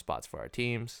 additional spots for our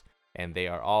teams, and they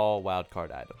are all wild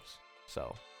card items.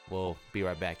 So we'll be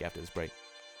right back after this break.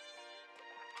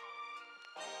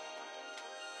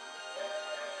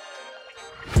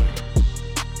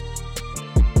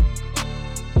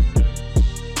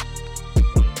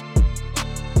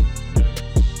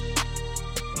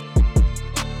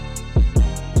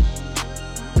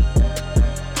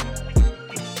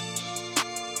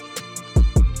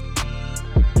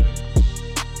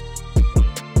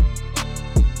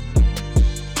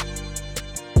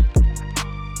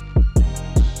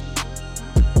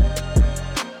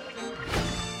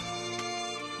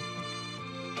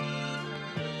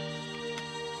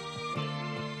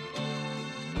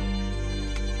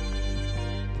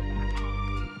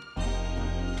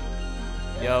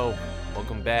 Yo,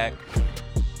 welcome back.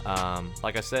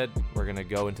 Like I said, we're gonna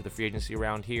go into the free agency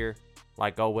round here.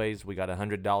 Like always, we got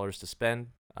 $100 to spend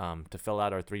to fill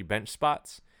out our 3 bench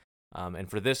spots. And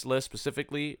for this list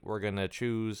specifically, we're gonna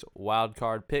choose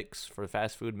wildcard picks for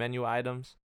fast food menu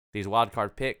items. These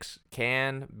wildcard picks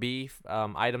can be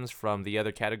items from the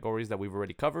other categories that we've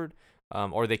already covered,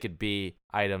 or they could be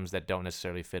items that don't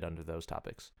necessarily fit under those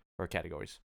topics or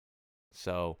categories.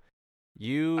 So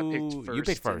you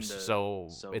picked first, so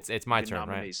it's my turn,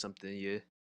 nominate right? something, yeah.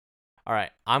 All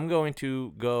right, I'm going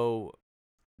to go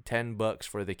 $10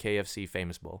 for the KFC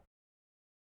Famous Bowl.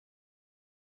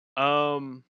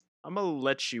 I'm gonna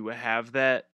let you have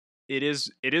that. It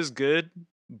is good,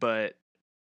 but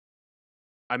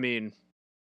I mean,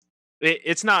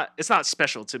 it's not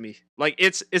special to me. Like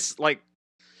it's like,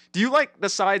 do you like the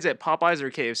sides at Popeyes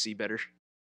or KFC better?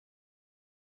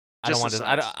 I don't Just the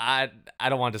want to. sides. I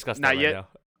don't want to discuss that Not right yet. now.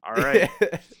 All right.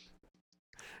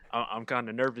 I'm kind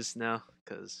of nervous now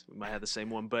because we might have the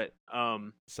same one, but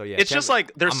So yeah, it's just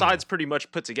like their I'm- sides pretty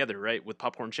much put together, right, with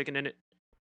popcorn chicken in it.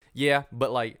 Yeah,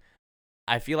 but like,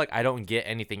 I feel like I don't get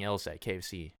anything else at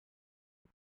KFC,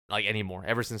 like anymore.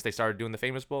 Ever since they started doing the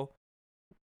Famous Bowl,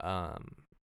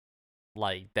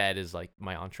 like that is like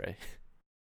my entree.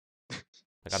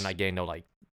 Like I'm not getting no like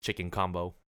chicken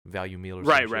combo value meal or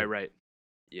Right, some right, shit. right.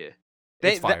 Yeah.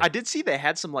 It's fire. I did see they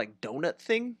had some like donut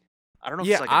thing. I don't know if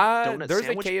Yeah, it's like a donut there's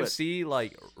sandwich, a KFC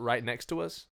like right next to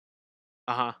us,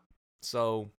 but uh-huh.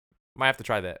 so might have to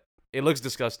try that. It looks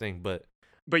disgusting, but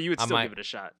But you would I still might- give it a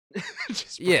shot.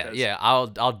 Just yeah, because. yeah, I'll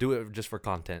do it just for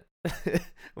content. I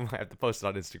might have to post it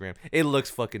on Instagram. It looks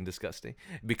fucking disgusting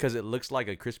because it looks like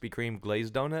a Krispy Kreme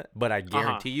glazed donut, but I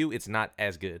guarantee you it's not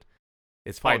as good.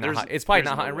 It's probably not. It's probably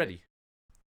there's not hot no and way. ready.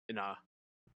 Nah.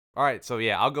 All right, so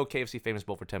yeah, I'll go KFC Famous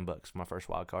Bowl for $10. My first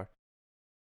wild card.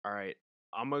 All right.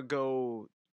 I'm gonna go.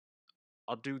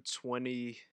 I'll do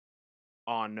 20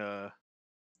 on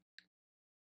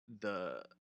the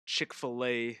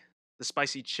Chick-fil-A, the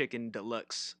spicy chicken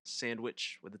deluxe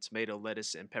sandwich with the tomato,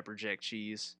 lettuce, and pepper jack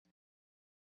cheese.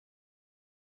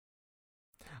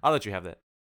 I'll let you have that.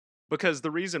 Because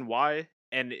the reason why,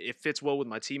 and it fits well with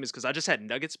my team, is because I just had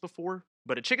nuggets before,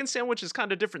 but a chicken sandwich is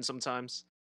kind of different sometimes.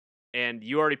 And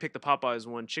you already picked the Popeyes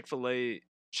one.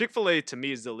 Chick-fil-A to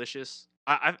me is delicious.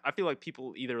 I feel like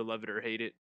people either love it or hate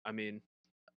it. I mean,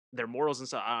 their morals and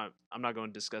stuff. I'm not going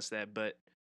to discuss that, but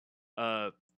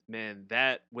man,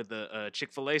 that with the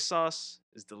Chick-fil-A sauce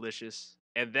is delicious.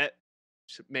 And that,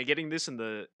 man, getting this in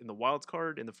the wild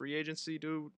card in the free agency,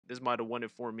 dude, this might have won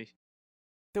it for me.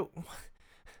 Dude,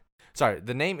 sorry,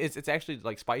 the name is it's actually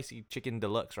like spicy chicken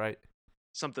deluxe, right?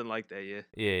 Something like that, yeah.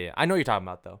 Yeah. I know what you're talking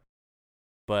about though,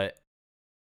 but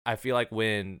I feel like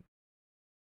when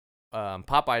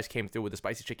Popeyes came through with the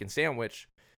spicy chicken sandwich,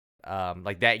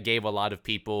 like that gave a lot of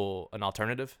people an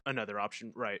alternative. Another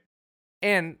option, right?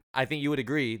 And I think you would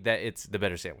agree that it's the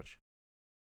better sandwich.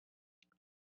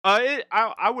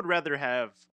 I would rather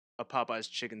have a Popeyes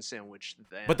chicken sandwich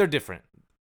than. But they're different.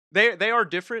 They are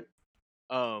different.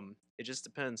 It just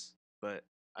depends. But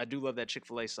I do love that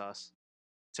Chick-fil-A sauce.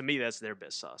 To me, that's their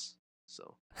best sauce.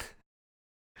 So.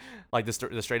 Like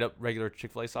the straight up regular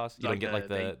Chick-fil-A sauce. You Like don't get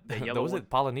like the yellow was one? it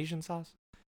Polynesian sauce?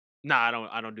 Nah,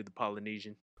 I don't do the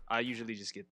Polynesian. I usually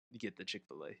just get the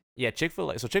Chick-fil-A. Yeah,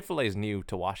 Chick-fil-A. So Chick-fil-A is new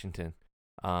to Washington.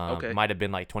 Okay. Might have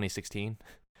been like 2016. It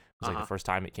was like Uh-huh. the first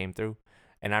time it came through.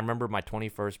 And I remember my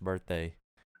 21st birthday.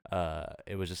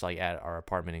 It was just like at our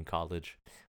apartment in college,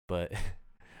 but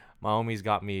my homies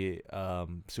got me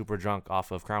super drunk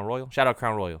off of Crown Royal. Shout out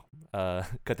Crown Royal.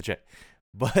 Cut the check.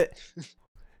 But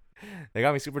they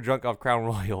got me super drunk off Crown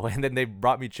Royal, and then they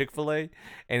brought me Chick-fil-A,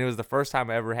 and it was the first time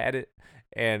I ever had it.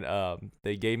 And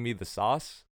they gave me the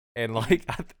sauce, and like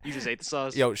You just ate the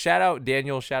sauce? yo, shout out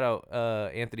Daniel, shout out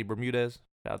Anthony Bermudez,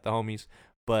 shout out the homies.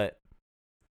 But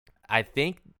I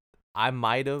think I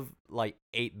might have like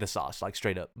ate the sauce like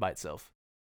straight up by itself.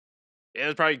 Yeah,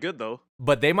 it's probably good though.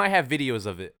 But they might have videos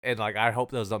of it, and like I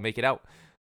hope those don't make it out.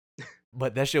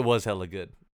 But that shit was hella good.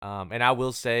 And I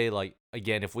will say, like,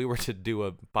 again, if we were to do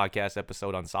a podcast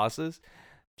episode on sauces,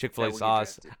 Chick-fil-A That would get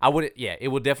sauce, drafted. I would, yeah, it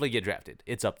would definitely get drafted.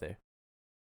 It's up there.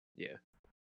 Yeah.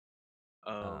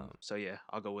 Um, So yeah,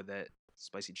 I'll go with that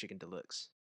spicy chicken deluxe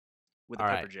with the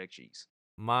all pepper right. jack cheese.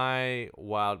 My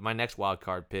next wild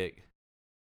card pick.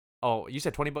 Oh, you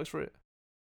said $20 for it?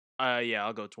 Yeah,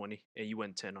 I'll go 20, and you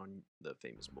went 10 on the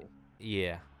Famous Bowl.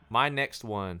 Yeah. My next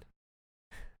one,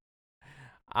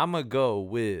 I'm gonna go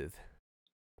with.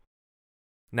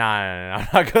 Nah, I'm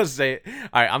not gonna say it.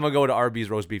 All right, I'm gonna go with the Arby's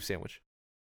roast beef sandwich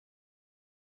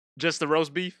Just the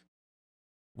roast beef,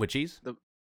 with cheese.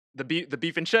 the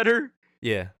beef and cheddar.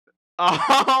 Yeah.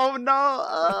 Oh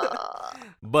no!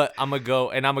 But I'm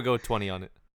gonna go 20 on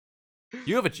it.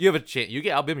 You have a chance. You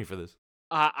get outbid me for this.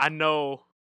 I know,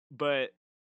 but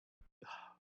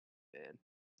man,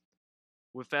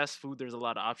 with fast food, there's a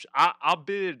lot of options. I'll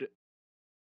bid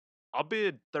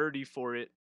 30 for it.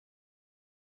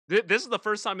 This is the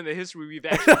first time in the history we've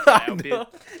actually tried outbid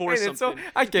for And something.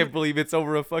 I can't believe it's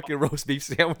over a fucking roast beef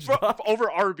sandwich. Dog. Over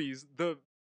Arby's, the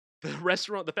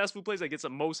restaurant, the fast food place that gets the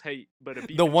most hate, but a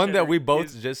beef The and one that cheddar we both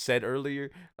is- just said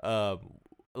earlier,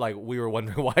 like we were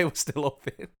wondering why it was still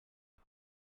open.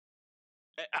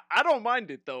 I don't mind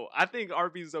it though. I think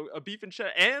Arby's a beef and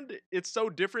cheddar, and it's so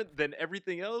different than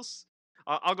everything else.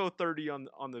 I'll go 30 on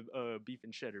the beef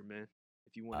and cheddar, man.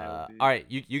 If you want to outbid. All right,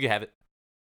 you can have it.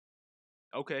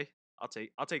 Okay,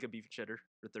 I'll take a beef and cheddar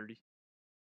for 30.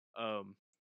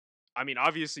 I mean,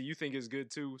 obviously you think it's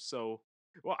good too, so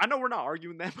well, I know we're not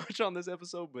arguing that much on this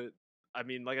episode, but I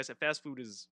mean, like I said, fast food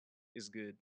is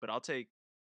good, but I'll take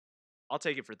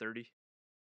it for 30.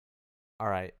 All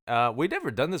right. We've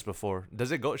never done this before.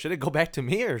 Should it go back to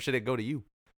me or should it go to you?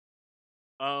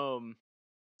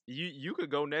 You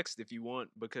could go next if you want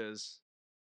because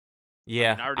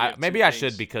Yeah, I already have maybe two I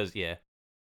should things. because yeah.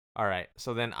 All right.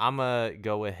 So then I'm gonna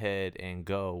go ahead and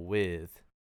go with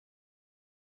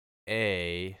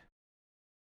a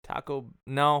taco.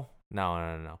 No.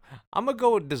 I'm gonna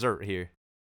go with dessert here,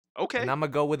 Okay. and I'm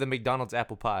gonna go with a McDonald's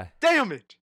apple pie. Damn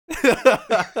it.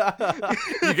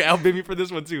 You can outbid me for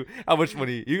this one too. How much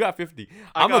money? You got 50.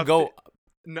 I'm gonna go.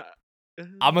 No.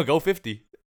 I'm gonna go 50.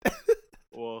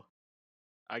 Well,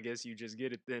 I guess you just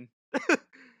get it then.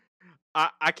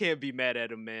 I can't be mad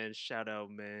at him, man. Shout out,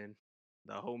 man.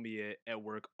 The homie at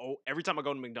work. Oh, every time I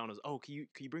go to McDonald's, oh, can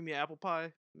you bring me an apple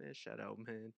pie? Man, shout out,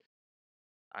 man.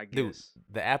 I Dude, guess.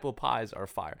 the apple pies are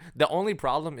fire. The only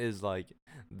problem is like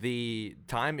the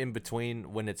time in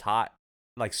between when it's hot,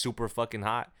 like super fucking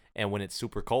hot, and when it's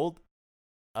super cold.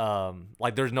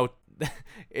 Like there's no.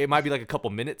 It might be like a couple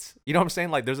minutes. You know what I'm saying?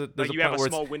 Like there's a Like point you have a where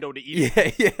small window to eat.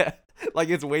 yeah. Like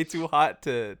it's way too hot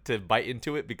to bite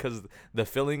into it because the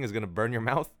filling is gonna burn your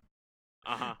mouth.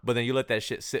 Uh-huh. But then you let that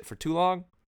shit sit for too long,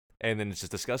 and then it's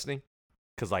just disgusting.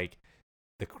 Cause like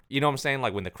you know what I'm saying?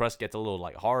 Like when the crust gets a little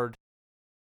like hard.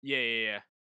 Yeah.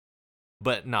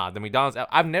 But nah, the McDonald's.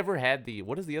 I've never had the.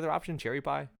 What is the other option? Cherry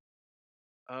pie.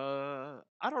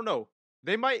 I don't know.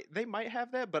 They might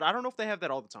have that, but I don't know if they have that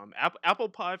all the time. Apple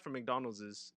pie from McDonald's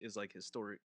is like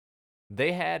historic.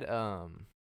 They had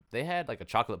like a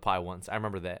chocolate pie once. I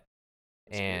remember that,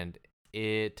 That's good. and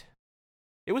it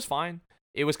was fine.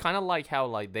 It was kind of like how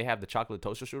like they have the chocolate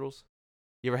toaster strudels.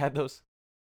 You ever had those?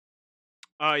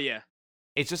 Yeah.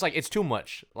 It's just like it's too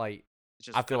much. Like It's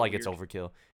just I feel kinda like it's weird.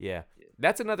 overkill. Yeah, Yeah.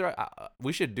 that's another.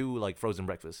 We should do like frozen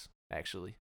breakfast.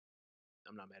 Actually,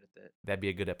 I'm not mad at that. that'd be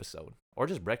a good episode. Or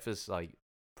just breakfast like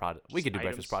product. We Just could do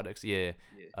breakfast items. products. Yeah.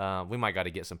 Yeah. We might got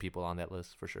to get some people on that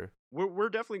list for sure. We're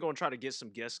definitely going to try to get some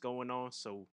guests going on,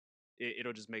 so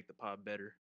it'll just make the pod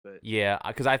better. But Yeah,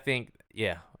 because I think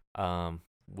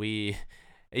we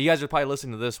you guys are probably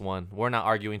listening to this one. We're not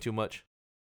arguing too much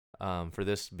for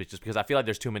this, just because I feel like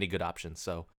there's too many good options.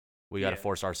 So we got to Yeah.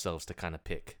 force ourselves to kind of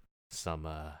pick some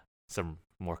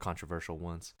more controversial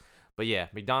ones. But yeah,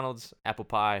 McDonald's apple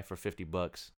pie for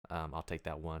 $50. I'll take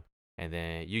that one, and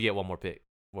then you get one more pick.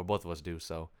 Well, both of us do.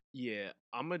 So yeah,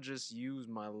 I'm gonna just use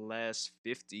my last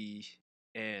 50,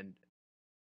 and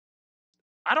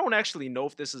I don't actually know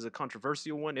if this is a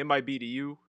controversial one. It might be to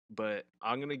you, but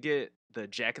I'm gonna get the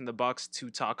Jack in the Box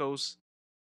 2 tacos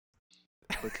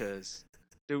because,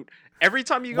 dude, every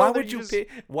time you go why there, would you just, pick?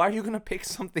 Why are you gonna pick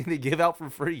something to give out for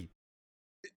free?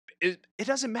 it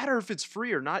doesn't matter if it's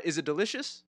free or not. Is it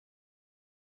delicious?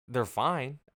 They're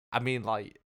fine. I mean,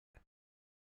 like,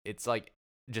 it's like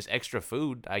just extra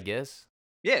food, I guess.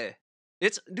 Yeah,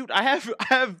 it's dude. I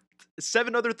have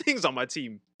 7 other things on my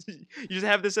team. You just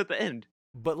have this at the end.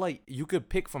 But like, you could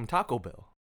pick from Taco Bell.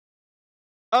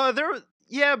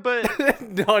 Yeah, but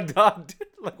No, dude.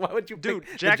 Like, why would you dude,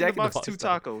 pick Jack the in the Box 2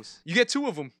 tacos. You get 2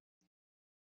 of them.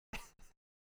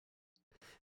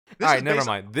 All right, never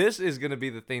mind. This is gonna be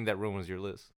the thing that ruins your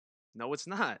list. No, it's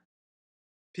not.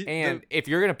 And if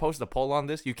you're gonna post a poll on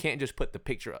this, you can't just put the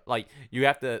picture. Like, you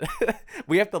have to.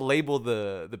 We have to label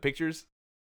the pictures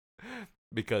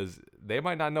because they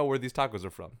might not know where these tacos are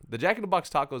from. The Jack in the Box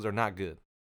tacos are not good.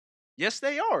 Yes,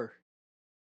 they are.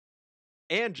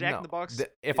 And Jack in No. the Box. I'm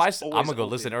is gonna always go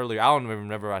listen open. earlier. I don't even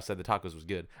remember I said the tacos was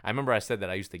good. I remember I said that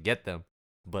I used to get them,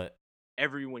 but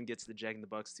Everyone gets the Jack in the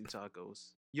Box 2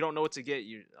 tacos. You don't know what to get.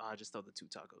 I just throw the 2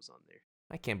 tacos on there.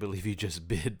 I can't believe you just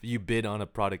bid on a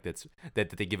product that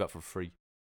they give out for free.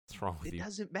 What's wrong with It you?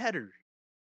 doesn't matter.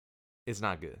 It's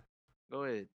not good. Go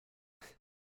ahead.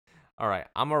 All right,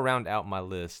 I'm gonna round out my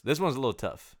list. This one's a little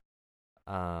tough,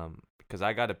 because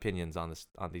I got opinions on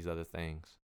these other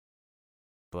things.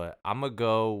 But I'm gonna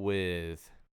go with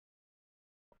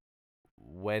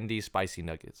Wendy's spicy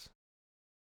nuggets.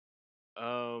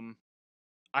 Um,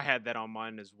 I had that on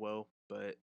mine as well,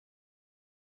 but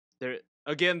they're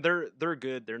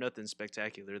good. They're nothing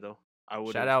spectacular though. I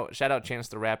would have. Shout out Chance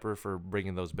the Rapper for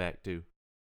bringing those back too.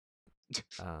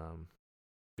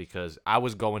 Because I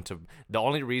was going to the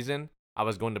only reason I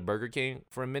was going to Burger King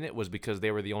for a minute was because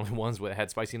they were the only ones that had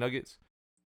spicy nuggets.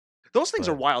 Those things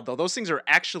are But wild though. Those things are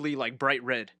actually like bright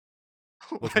red.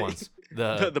 which Like, ones?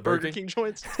 The the Burger King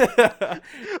joints. And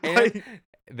Like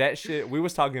that shit we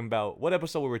was talking about. What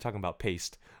episode we were talking about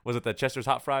paste? Was it the Chester's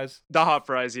hot fries? the hot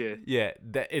fries, yeah. Yeah,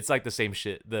 it's like the same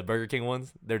shit. The Burger King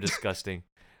ones, they're disgusting.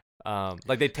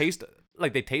 Like they taste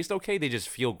okay, they just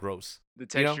feel gross. The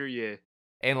You know? texture, yeah.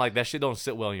 And like that shit don't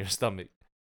sit well in your stomach.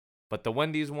 But the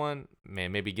Wendy's one,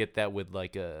 man, maybe get that with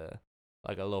like a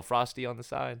little frosty on the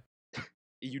side.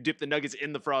 You dip the nuggets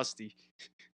in the frosty.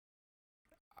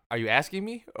 Are you asking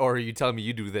me or are you telling me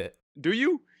you do that? Do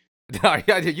you?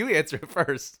 You answer it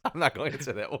first. I'm not going to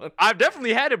answer that one. I've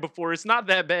definitely had it before. It's not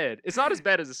that bad. It's not as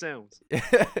bad as it sounds.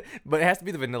 But it has to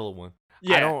be the vanilla one.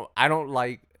 Yeah. I don't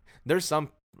like there's some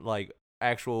like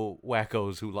actual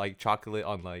wackos who like chocolate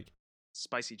on like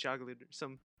Spicy chocolate or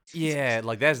something. yeah,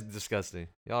 like that's disgusting.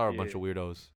 Y'all are a bunch Yeah. of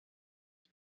weirdos.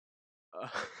 Uh,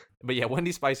 But yeah,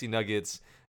 Wendy's spicy nuggets.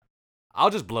 I'll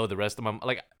just blow the rest of my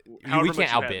like however we much can't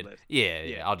you had outbid. left. Yeah,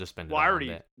 Yeah. yeah, I'll just spend it well, all I on already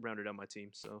that. rounded out my team,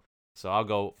 so So I'll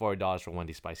go $40 for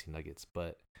Wendy's spicy nuggets.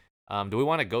 But do we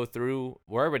want to go through?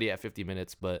 We're already at 50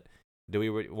 minutes, but do we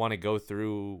want to go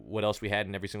through what else we had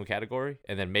in every single category,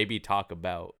 and then maybe talk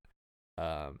about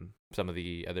some of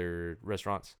the other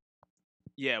restaurants?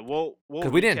 yeah. We'll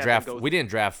Because we didn't recap and draft. go We didn't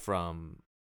draft from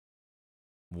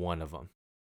one of them.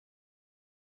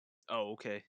 Oh,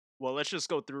 okay. Well, let's just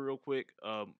go through real quick.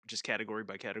 Just category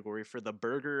by category. For the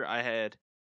burger, I had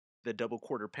the double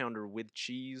quarter pounder with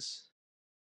cheese.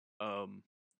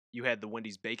 You had the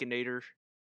Wendy's Baconator.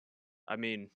 I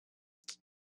mean,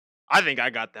 I think I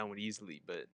got that one easily,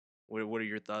 but what are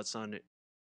your thoughts on it?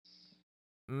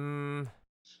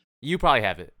 You probably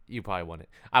have it. You probably won it.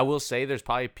 I will say there's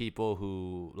probably people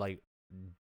who like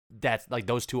that's like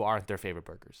those two aren't their favorite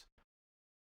burgers.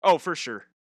 Oh, for sure.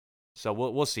 So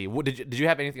we'll see. What, did you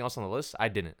have anything else on the list? I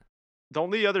didn't. The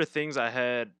only other things I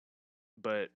had,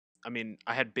 but I mean,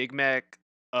 I had Big Mac.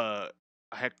 I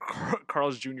had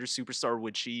Carl's Jr. Superstar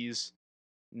with cheese,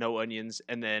 no onions,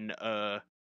 and then I'll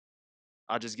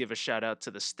just give a shout out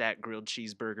to the Stack Grilled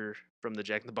Cheeseburger from the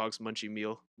Jack in the Box Munchie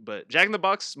Meal. But Jack in the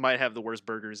Box might have the worst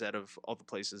burgers out of all the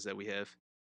places that we have.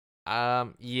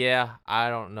 Yeah, I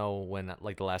don't know when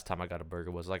like the last time I got a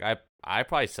burger was. Like I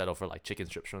probably settle for like chicken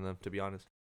strips from them, to be honest.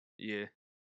 Yeah,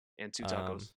 and 2 Um,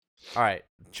 tacos. all right,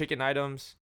 chicken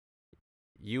items.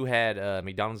 You had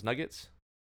McDonald's nuggets.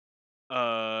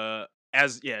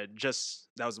 Just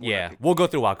that was the one I Yeah, picked. we'll go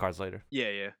through wild cards later.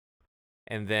 Yeah.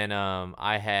 And then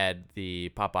I had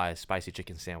the Popeye spicy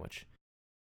chicken sandwich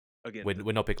Again, with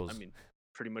no pickles. I mean,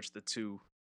 pretty much the 2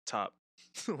 top.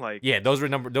 Like Yeah, those are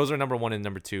number 1 and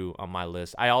number 2 on my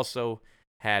list. I also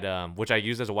had which I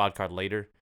used as a wild card later,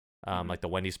 Mhm. like the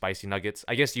Wendy's spicy nuggets.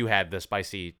 I guess you had the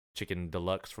spicy chicken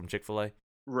deluxe from Chick-fil-A.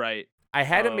 right. I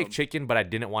had a Um, McChicken, but I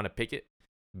didn't want to pick it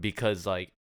because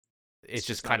like it's just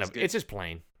just not kind as of good. it's just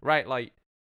plain, right? Like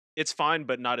It's fine,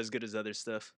 but not as good as other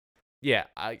stuff. yeah,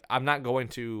 I'm not going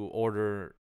to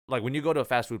order like when you go to a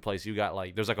fast food place, you got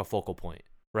like there's like a focal point,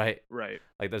 right? Right.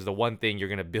 Like there's the one thing you're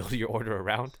gonna build your order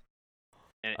around.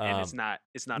 And it's not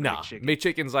a Nah, McChicken.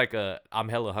 McChicken's like I'm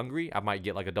hella hungry. I might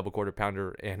get like a double quarter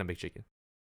pounder and a McChicken.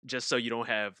 Just so you don't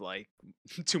have like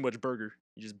too much burger.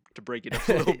 You just to break it up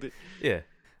a little bit. Yeah.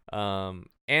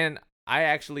 And I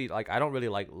actually like I don't really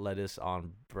like lettuce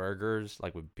on burgers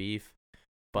like with beef,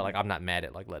 but like I'm not mad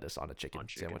at like lettuce on a chicken On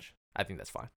chicken. sandwich. I think that's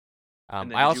fine. And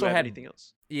then I did also you have had anything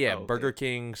else? yeah, Oh, okay. Burger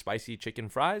King spicy chicken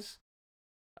fries.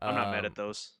 I'm not mad Um, at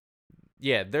those.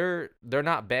 Yeah, they're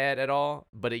not bad at all,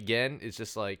 but again, it's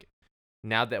just like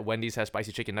now that Wendy's has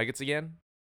spicy chicken nuggets again,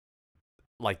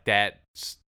 like that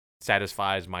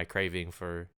satisfies my craving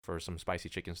for some spicy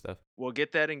chicken stuff. Well,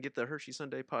 get that and get the Hershey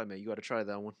Sundae pie, man. You got to try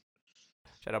that one,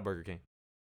 Shout out Burger King.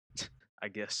 I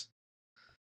guess.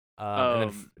 And then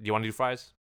do you want to do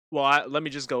fries? Well, let me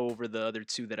just go over the other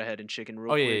 2 that I had in chicken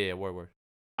real Oh quick. yeah. Word.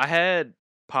 I had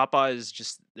Popeyes,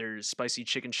 just their spicy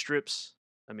chicken strips.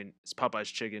 I mean, it's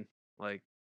Popeyes chicken. Like,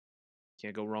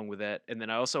 can't go wrong with that. And then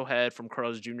I also had from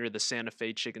Carl's Jr. the Santa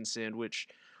Fe chicken sandwich,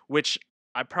 which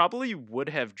I probably would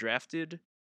have drafted,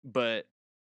 but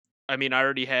I mean, I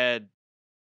already had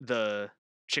the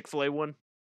Chick-fil-A one,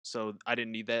 so I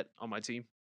didn't need that on my team.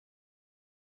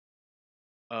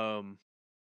 Um,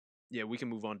 yeah, we can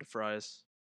move on to fries.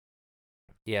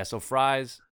 Yeah, so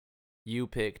fries, you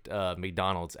picked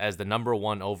McDonald's as the number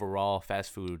one overall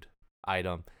fast food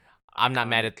item. I'm not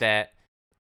mad at Iconic. that.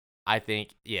 I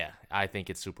think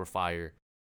it's super fire.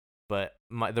 But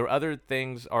there are other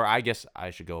things, or I guess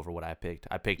I should go over what I picked.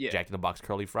 I picked Yeah, Jack in the Box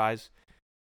curly fries.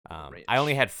 I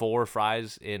only ranch. had 4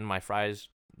 fries in my fries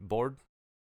board.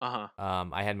 Uh-huh.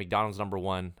 I had McDonald's number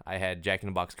 1. I had Jack in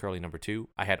the Box curly number 2.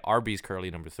 I had Arby's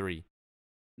curly number 3.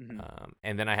 Hmm.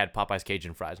 And then I had Popeye's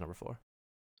Cajun fries number 4.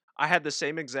 I had the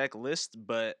same exact list,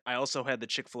 but I also had the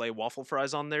Chick-fil-A waffle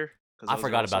fries on there because I those are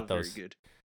forgot also about very those. good.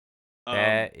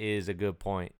 That is a good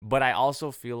point. But I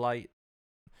also feel like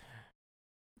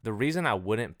the reason I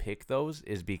wouldn't pick those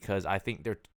is because I think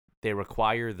they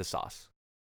require the sauce.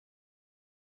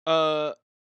 Uh,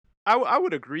 I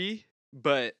would agree,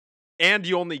 but and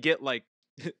you only get like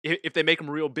if they make them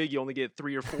real big, you only get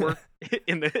 3 or 4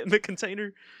 in the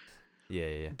container. Yeah,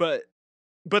 yeah, yeah.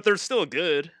 But they're still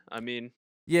good. I mean,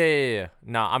 Yeah.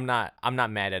 No, I'm not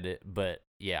mad at it, but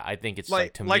yeah, I think it's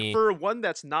like to like me, for one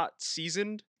that's not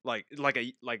seasoned, like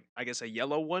I guess a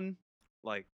yellow one,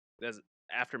 like that's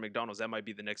after McDonald's, that might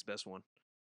be the next best one.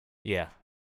 yeah.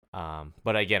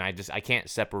 But again, I can't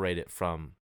separate it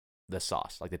from the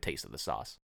sauce, like the taste of the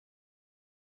sauce.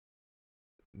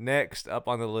 Next up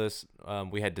on the list,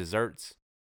 we had desserts.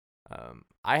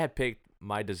 I had picked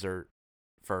my dessert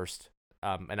first,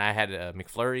 and I had a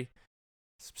McFlurry,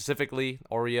 specifically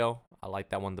Oreo. I like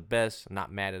that one the best. I'm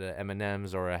not mad at a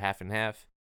M&M's or a half and half.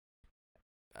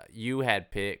 You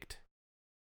had picked,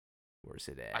 where's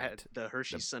it I had at? the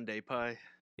Hershey Sundae pie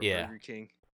from Yeah, Burger King.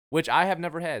 which I have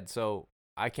never had, so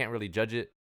I can't really judge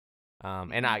it.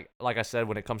 And Mhm. like I said,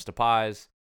 when it comes to pies,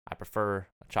 I prefer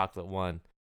a chocolate one,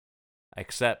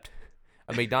 except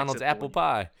a McDonald's Except the apple one.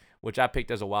 pie, which I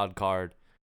picked as a wild card.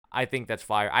 I think that's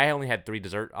fire. I only had 3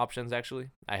 dessert options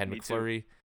actually. I had Me too. McFlurry,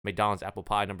 McDonald's apple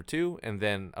pie number 2, and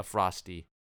then a Frosty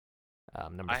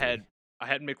number I 3. had I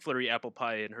had McFlurry apple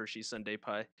pie and Hershey Sundae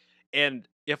pie. And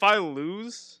if I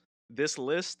lose this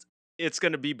list, it's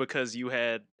gonna be because you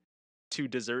had 2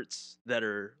 desserts that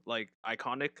are like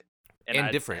iconic, and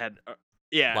And different.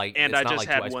 yeah, Like and it's I not just like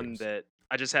 2 had ice one creams.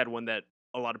 that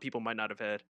a lot of people might not have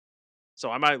had.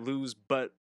 So I might lose,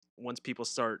 but once people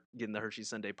start getting the Hershey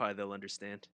Sundae pie, they'll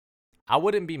understand. I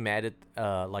wouldn't be mad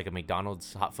at like a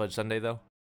McDonald's hot fudge sundae though.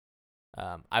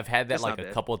 I've had that That's like not a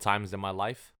bad couple of times in my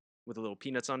life. with the little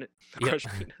peanuts on it, Yep, crushed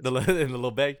the peanuts. in the little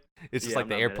bag. It's just Yeah, like I'm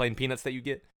the not mad at. airplane peanuts that you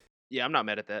get. Yeah, I'm not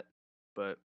mad at that.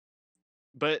 But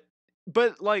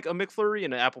but like a McFlurry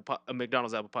and a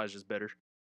McDonald's apple pie is just better.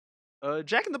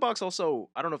 Jack in the Box also,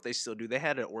 I don't know if they still do. They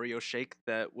had an Oreo shake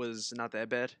that was not that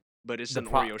bad, but it's The an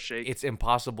pro Oreo shake. It's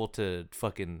impossible to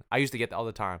fucking. I used to get that all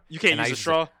the time, You can't and I use a used to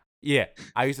say, straw. yeah,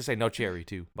 I used to say no cherry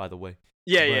too, by the way.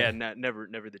 Yeah, But yeah,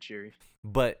 never the cherry.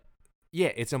 but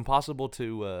yeah, it's impossible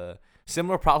to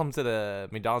similar problem to the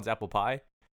McDonald's apple pie.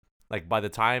 Like by the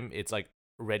time it's like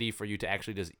ready for you to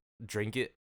actually just drink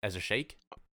it as a shake,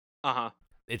 Uh huh.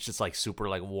 it's just like super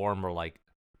like warm or like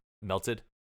melted,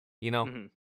 you know? Hmm.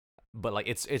 But like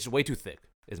it's way too thick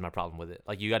is my problem with it.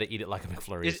 Like you got to eat it like a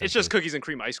McFlurry It's just essentially. cookies and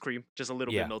cream ice cream, just a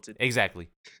little bit Yeah, melted. exactly.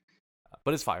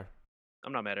 But it's fire.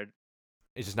 I'm not mad at it.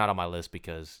 It's just not on my list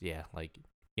because yeah, like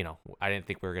I didn't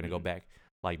think we were gonna go Mhm.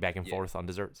 back and Yeah. forth on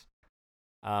desserts.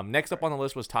 Next up Right. on the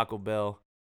list was Taco Bell.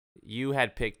 You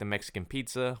had picked the Mexican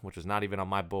pizza, which was not even on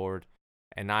my board,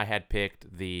 and I had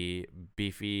picked the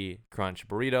beefy crunch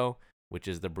burrito, which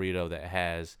is the burrito that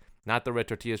has not the red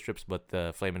tortilla strips but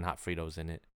the flaming hot Fritos in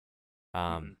it.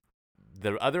 Hmm.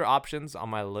 The other options on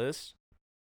my list,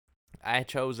 I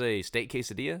chose a steak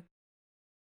quesadilla.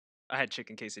 I had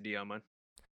chicken quesadilla on mine.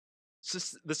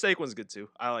 The steak one's good too.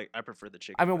 I prefer the I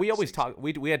chicken, mean, but we the always steak's talk.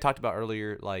 good. We had talked about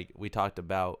earlier, like we talked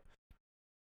about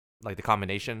like the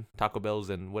combination Taco Bell's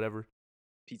and whatever.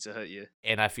 Pizza Hut, yeah.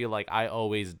 And I feel like I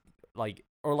always like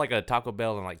or like a Taco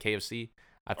Bell and like KFC.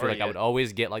 I feel Or like I yeah. would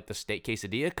always get like the steak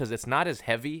quesadilla because it's not as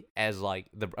heavy as like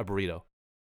a burrito,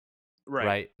 Right.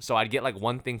 right? So I'd get like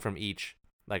one thing from each,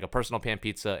 like a personal pan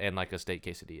pizza and like a steak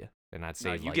quesadilla, and I'd No,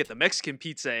 save you get like the Mexican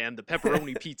pizza and the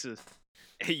pepperoni pizza.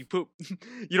 Hey, you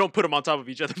don't put them on top of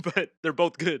each other, but they're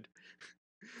both good.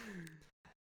 all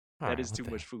That right, is what too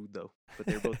the much food though, but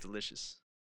they're both delicious.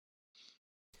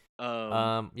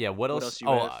 Yeah, what What else? else you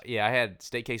Oh, have? yeah, I had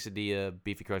steak quesadilla,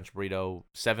 beefy crunch burrito,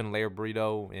 7-layer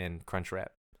burrito, and crunch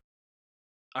wrap.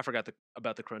 I forgot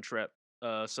about the crunch wrap.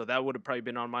 So that would have probably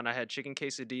been on mine. I had chicken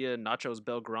quesadilla, nachos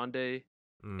Bel Grande,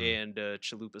 Mm. and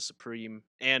chalupa supreme,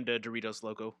 and Doritos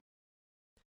Loco.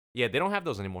 Yeah, they don't have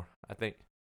those anymore, I think.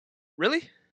 Really?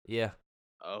 Yeah,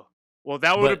 Oh, well,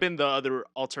 that would have but been the other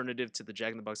alternative to the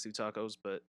Jack in the Box 2 tacos,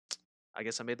 but I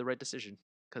guess I made the right decision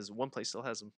because one place still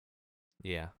has them.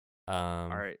 yeah. All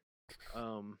Um, right.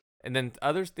 Um. and then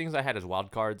other things I had as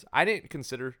wild cards. I didn't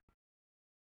consider.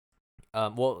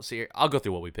 Well, see, I'll go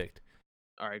through what we picked.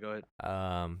 All right. Go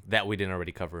ahead. That we didn't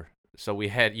already cover. So you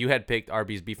had picked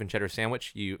Arby's beef and cheddar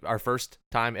sandwich. Our first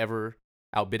time ever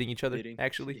outbidding each other, Bidding.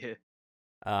 actually.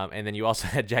 Yeah. And then you also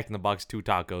had Jack in the Box 2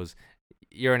 tacos.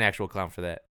 You're an actual clown for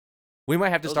that. We might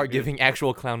have to Those are start good. giving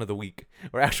actual clown of the week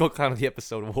or actual clown of the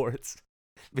episode awards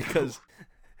because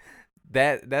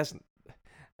that's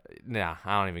nah.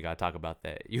 I don't even gotta talk about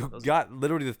that. You Those- got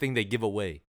literally the thing they give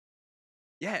away.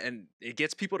 Yeah, and it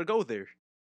gets people to go there.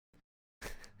 I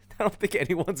don't think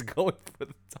anyone's going for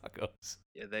the tacos.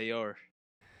 Yeah, they are.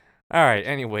 All right.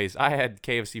 Anyways, I had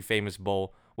KFC Famous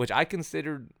Bowl, which I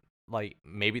considered like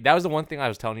maybe that was the one thing I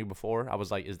was telling you before. I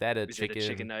was like, is that a Is it chicken? a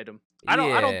chicken item? Yeah.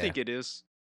 I don't think it is,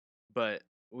 but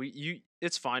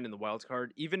it's fine in the wild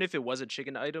card. Even if it was a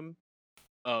chicken item,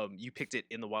 you picked it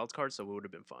in the wild card, so it would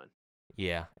have been fine.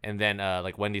 Yeah, and then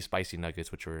like Wendy's spicy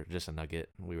nuggets, which were just a nugget.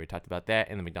 We already talked about that,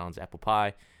 and the McDonald's apple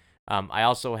pie. I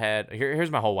also had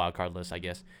here's my whole wild card list. I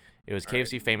guess it was All right.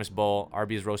 KFC Famous Bowl,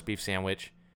 Arby's roast beef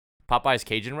sandwich, Popeye's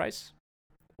Cajun rice,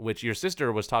 which your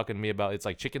sister was talking to me about. It's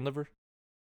like chicken liver.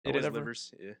 Or It is whatever.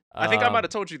 livers. Yeah, I think I might Um, have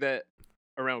told you that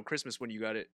around Christmas when you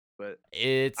got it, but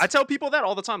It's I tell people that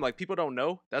all the time. Like people don't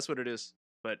know that's what it is,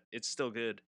 but it's still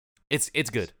good. it's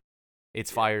good.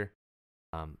 It's Yeah. fire.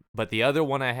 But the other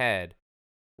one I had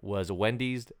was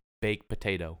Wendy's baked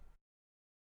potato.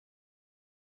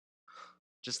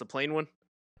 Just the plain one,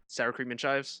 sour cream and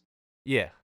chives. Yeah,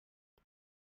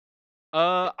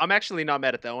 I'm actually not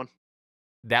mad at that one.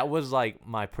 that was like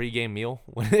my pregame meal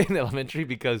when in elementary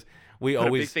because we Put a big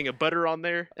always thing of butter on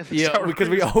there. And the yeah sour because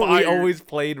cream we is we fire. always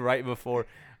played right before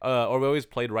or we always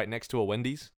played right next to a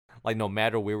Wendy's. Like no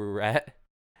matter where we were at,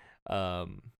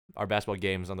 our basketball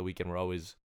games on the weekend were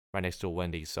always right next to a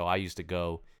Wendy's. So I used to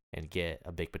go and get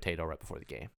a baked potato right before the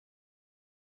game.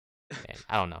 And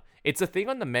I don't know. It's a thing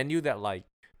on the menu that like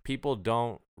people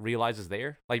don't realize is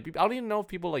there. Like I don't even know if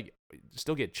people like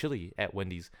still get chili at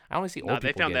Wendy's. I only see Nah, old they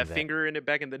people found getting that finger in it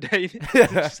back in the day. It that.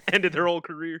 just ended their whole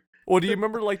career. Well, do you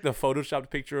remember like the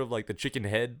photoshopped picture of like the chicken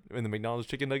head in the McDonald's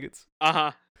chicken nuggets?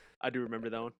 I do remember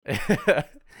that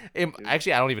one,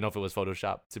 Actually, I don't even know if it was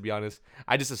photoshopped. To be honest,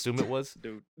 I just assume it was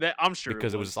dude. That I'm sure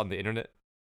because it was just on the internet.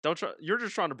 Don't try. You're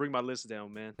just trying to bring my list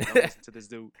down, man. Don't listen to this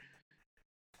dude.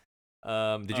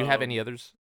 Did you have any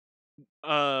others?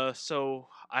 So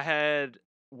I had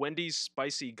Wendy's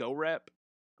spicy go wrap.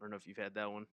 I don't know if you've had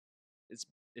that one. It's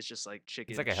just like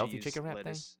chicken. It's like a healthy cheese, chicken wrap thing?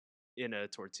 lettuce in a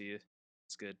tortilla.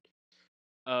 It's good.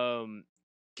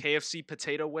 KFC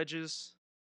potato wedges.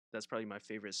 That's probably my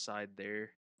favorite side there.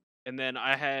 And then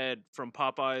I had from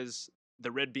Popeyes the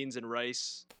red beans and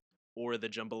rice or the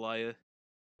jambalaya.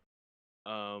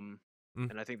 And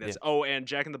I think that's and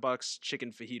Jack in the Box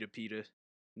chicken fajita pita.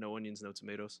 No onions, no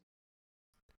tomatoes.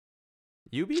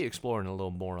 You be exploring a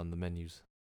little more on the menus.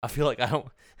 I feel like I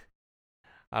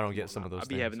don't get some of those. I'll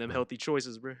be things, having them but- healthy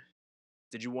choices, bro.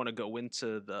 Did you want to go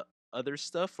into the other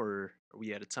stuff, or are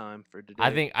we out of time for today?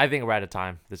 I think we're out of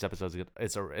time. This episode's good.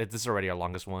 This is already our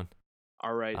longest one.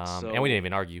 All right, so and we didn't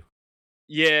even argue.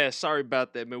 yeah, sorry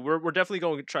about that, man. We're definitely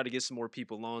going to try to get some more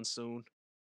people on soon.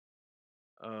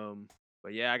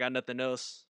 But yeah, I got nothing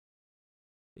else.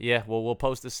 Yeah, well, we'll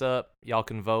post this up. Y'all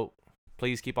can vote.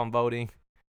 Please keep on voting,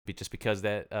 just because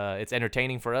that it's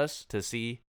entertaining for us to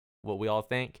see what we all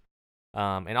think.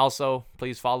 And also,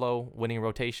 please follow Winning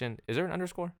Rotation. Is there an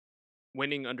underscore?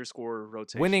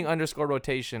 Winning_rotation.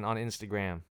 Winning_rotation on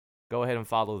Instagram. Go ahead and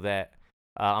follow that.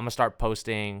 I'm gonna start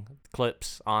posting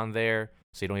clips on there,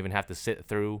 so you don't even have to sit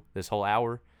through this whole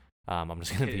hour. I'm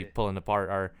just gonna be pulling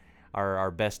apart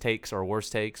our best takes or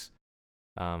worst takes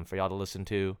for y'all to listen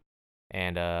to,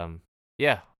 and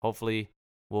yeah, hopefully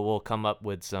we'll come up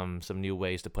with some new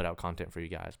ways to put out content for you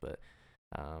guys. But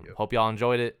hope y'all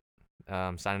enjoyed it.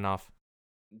 Signing off.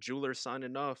 Jeweler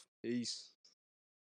signing off. Peace.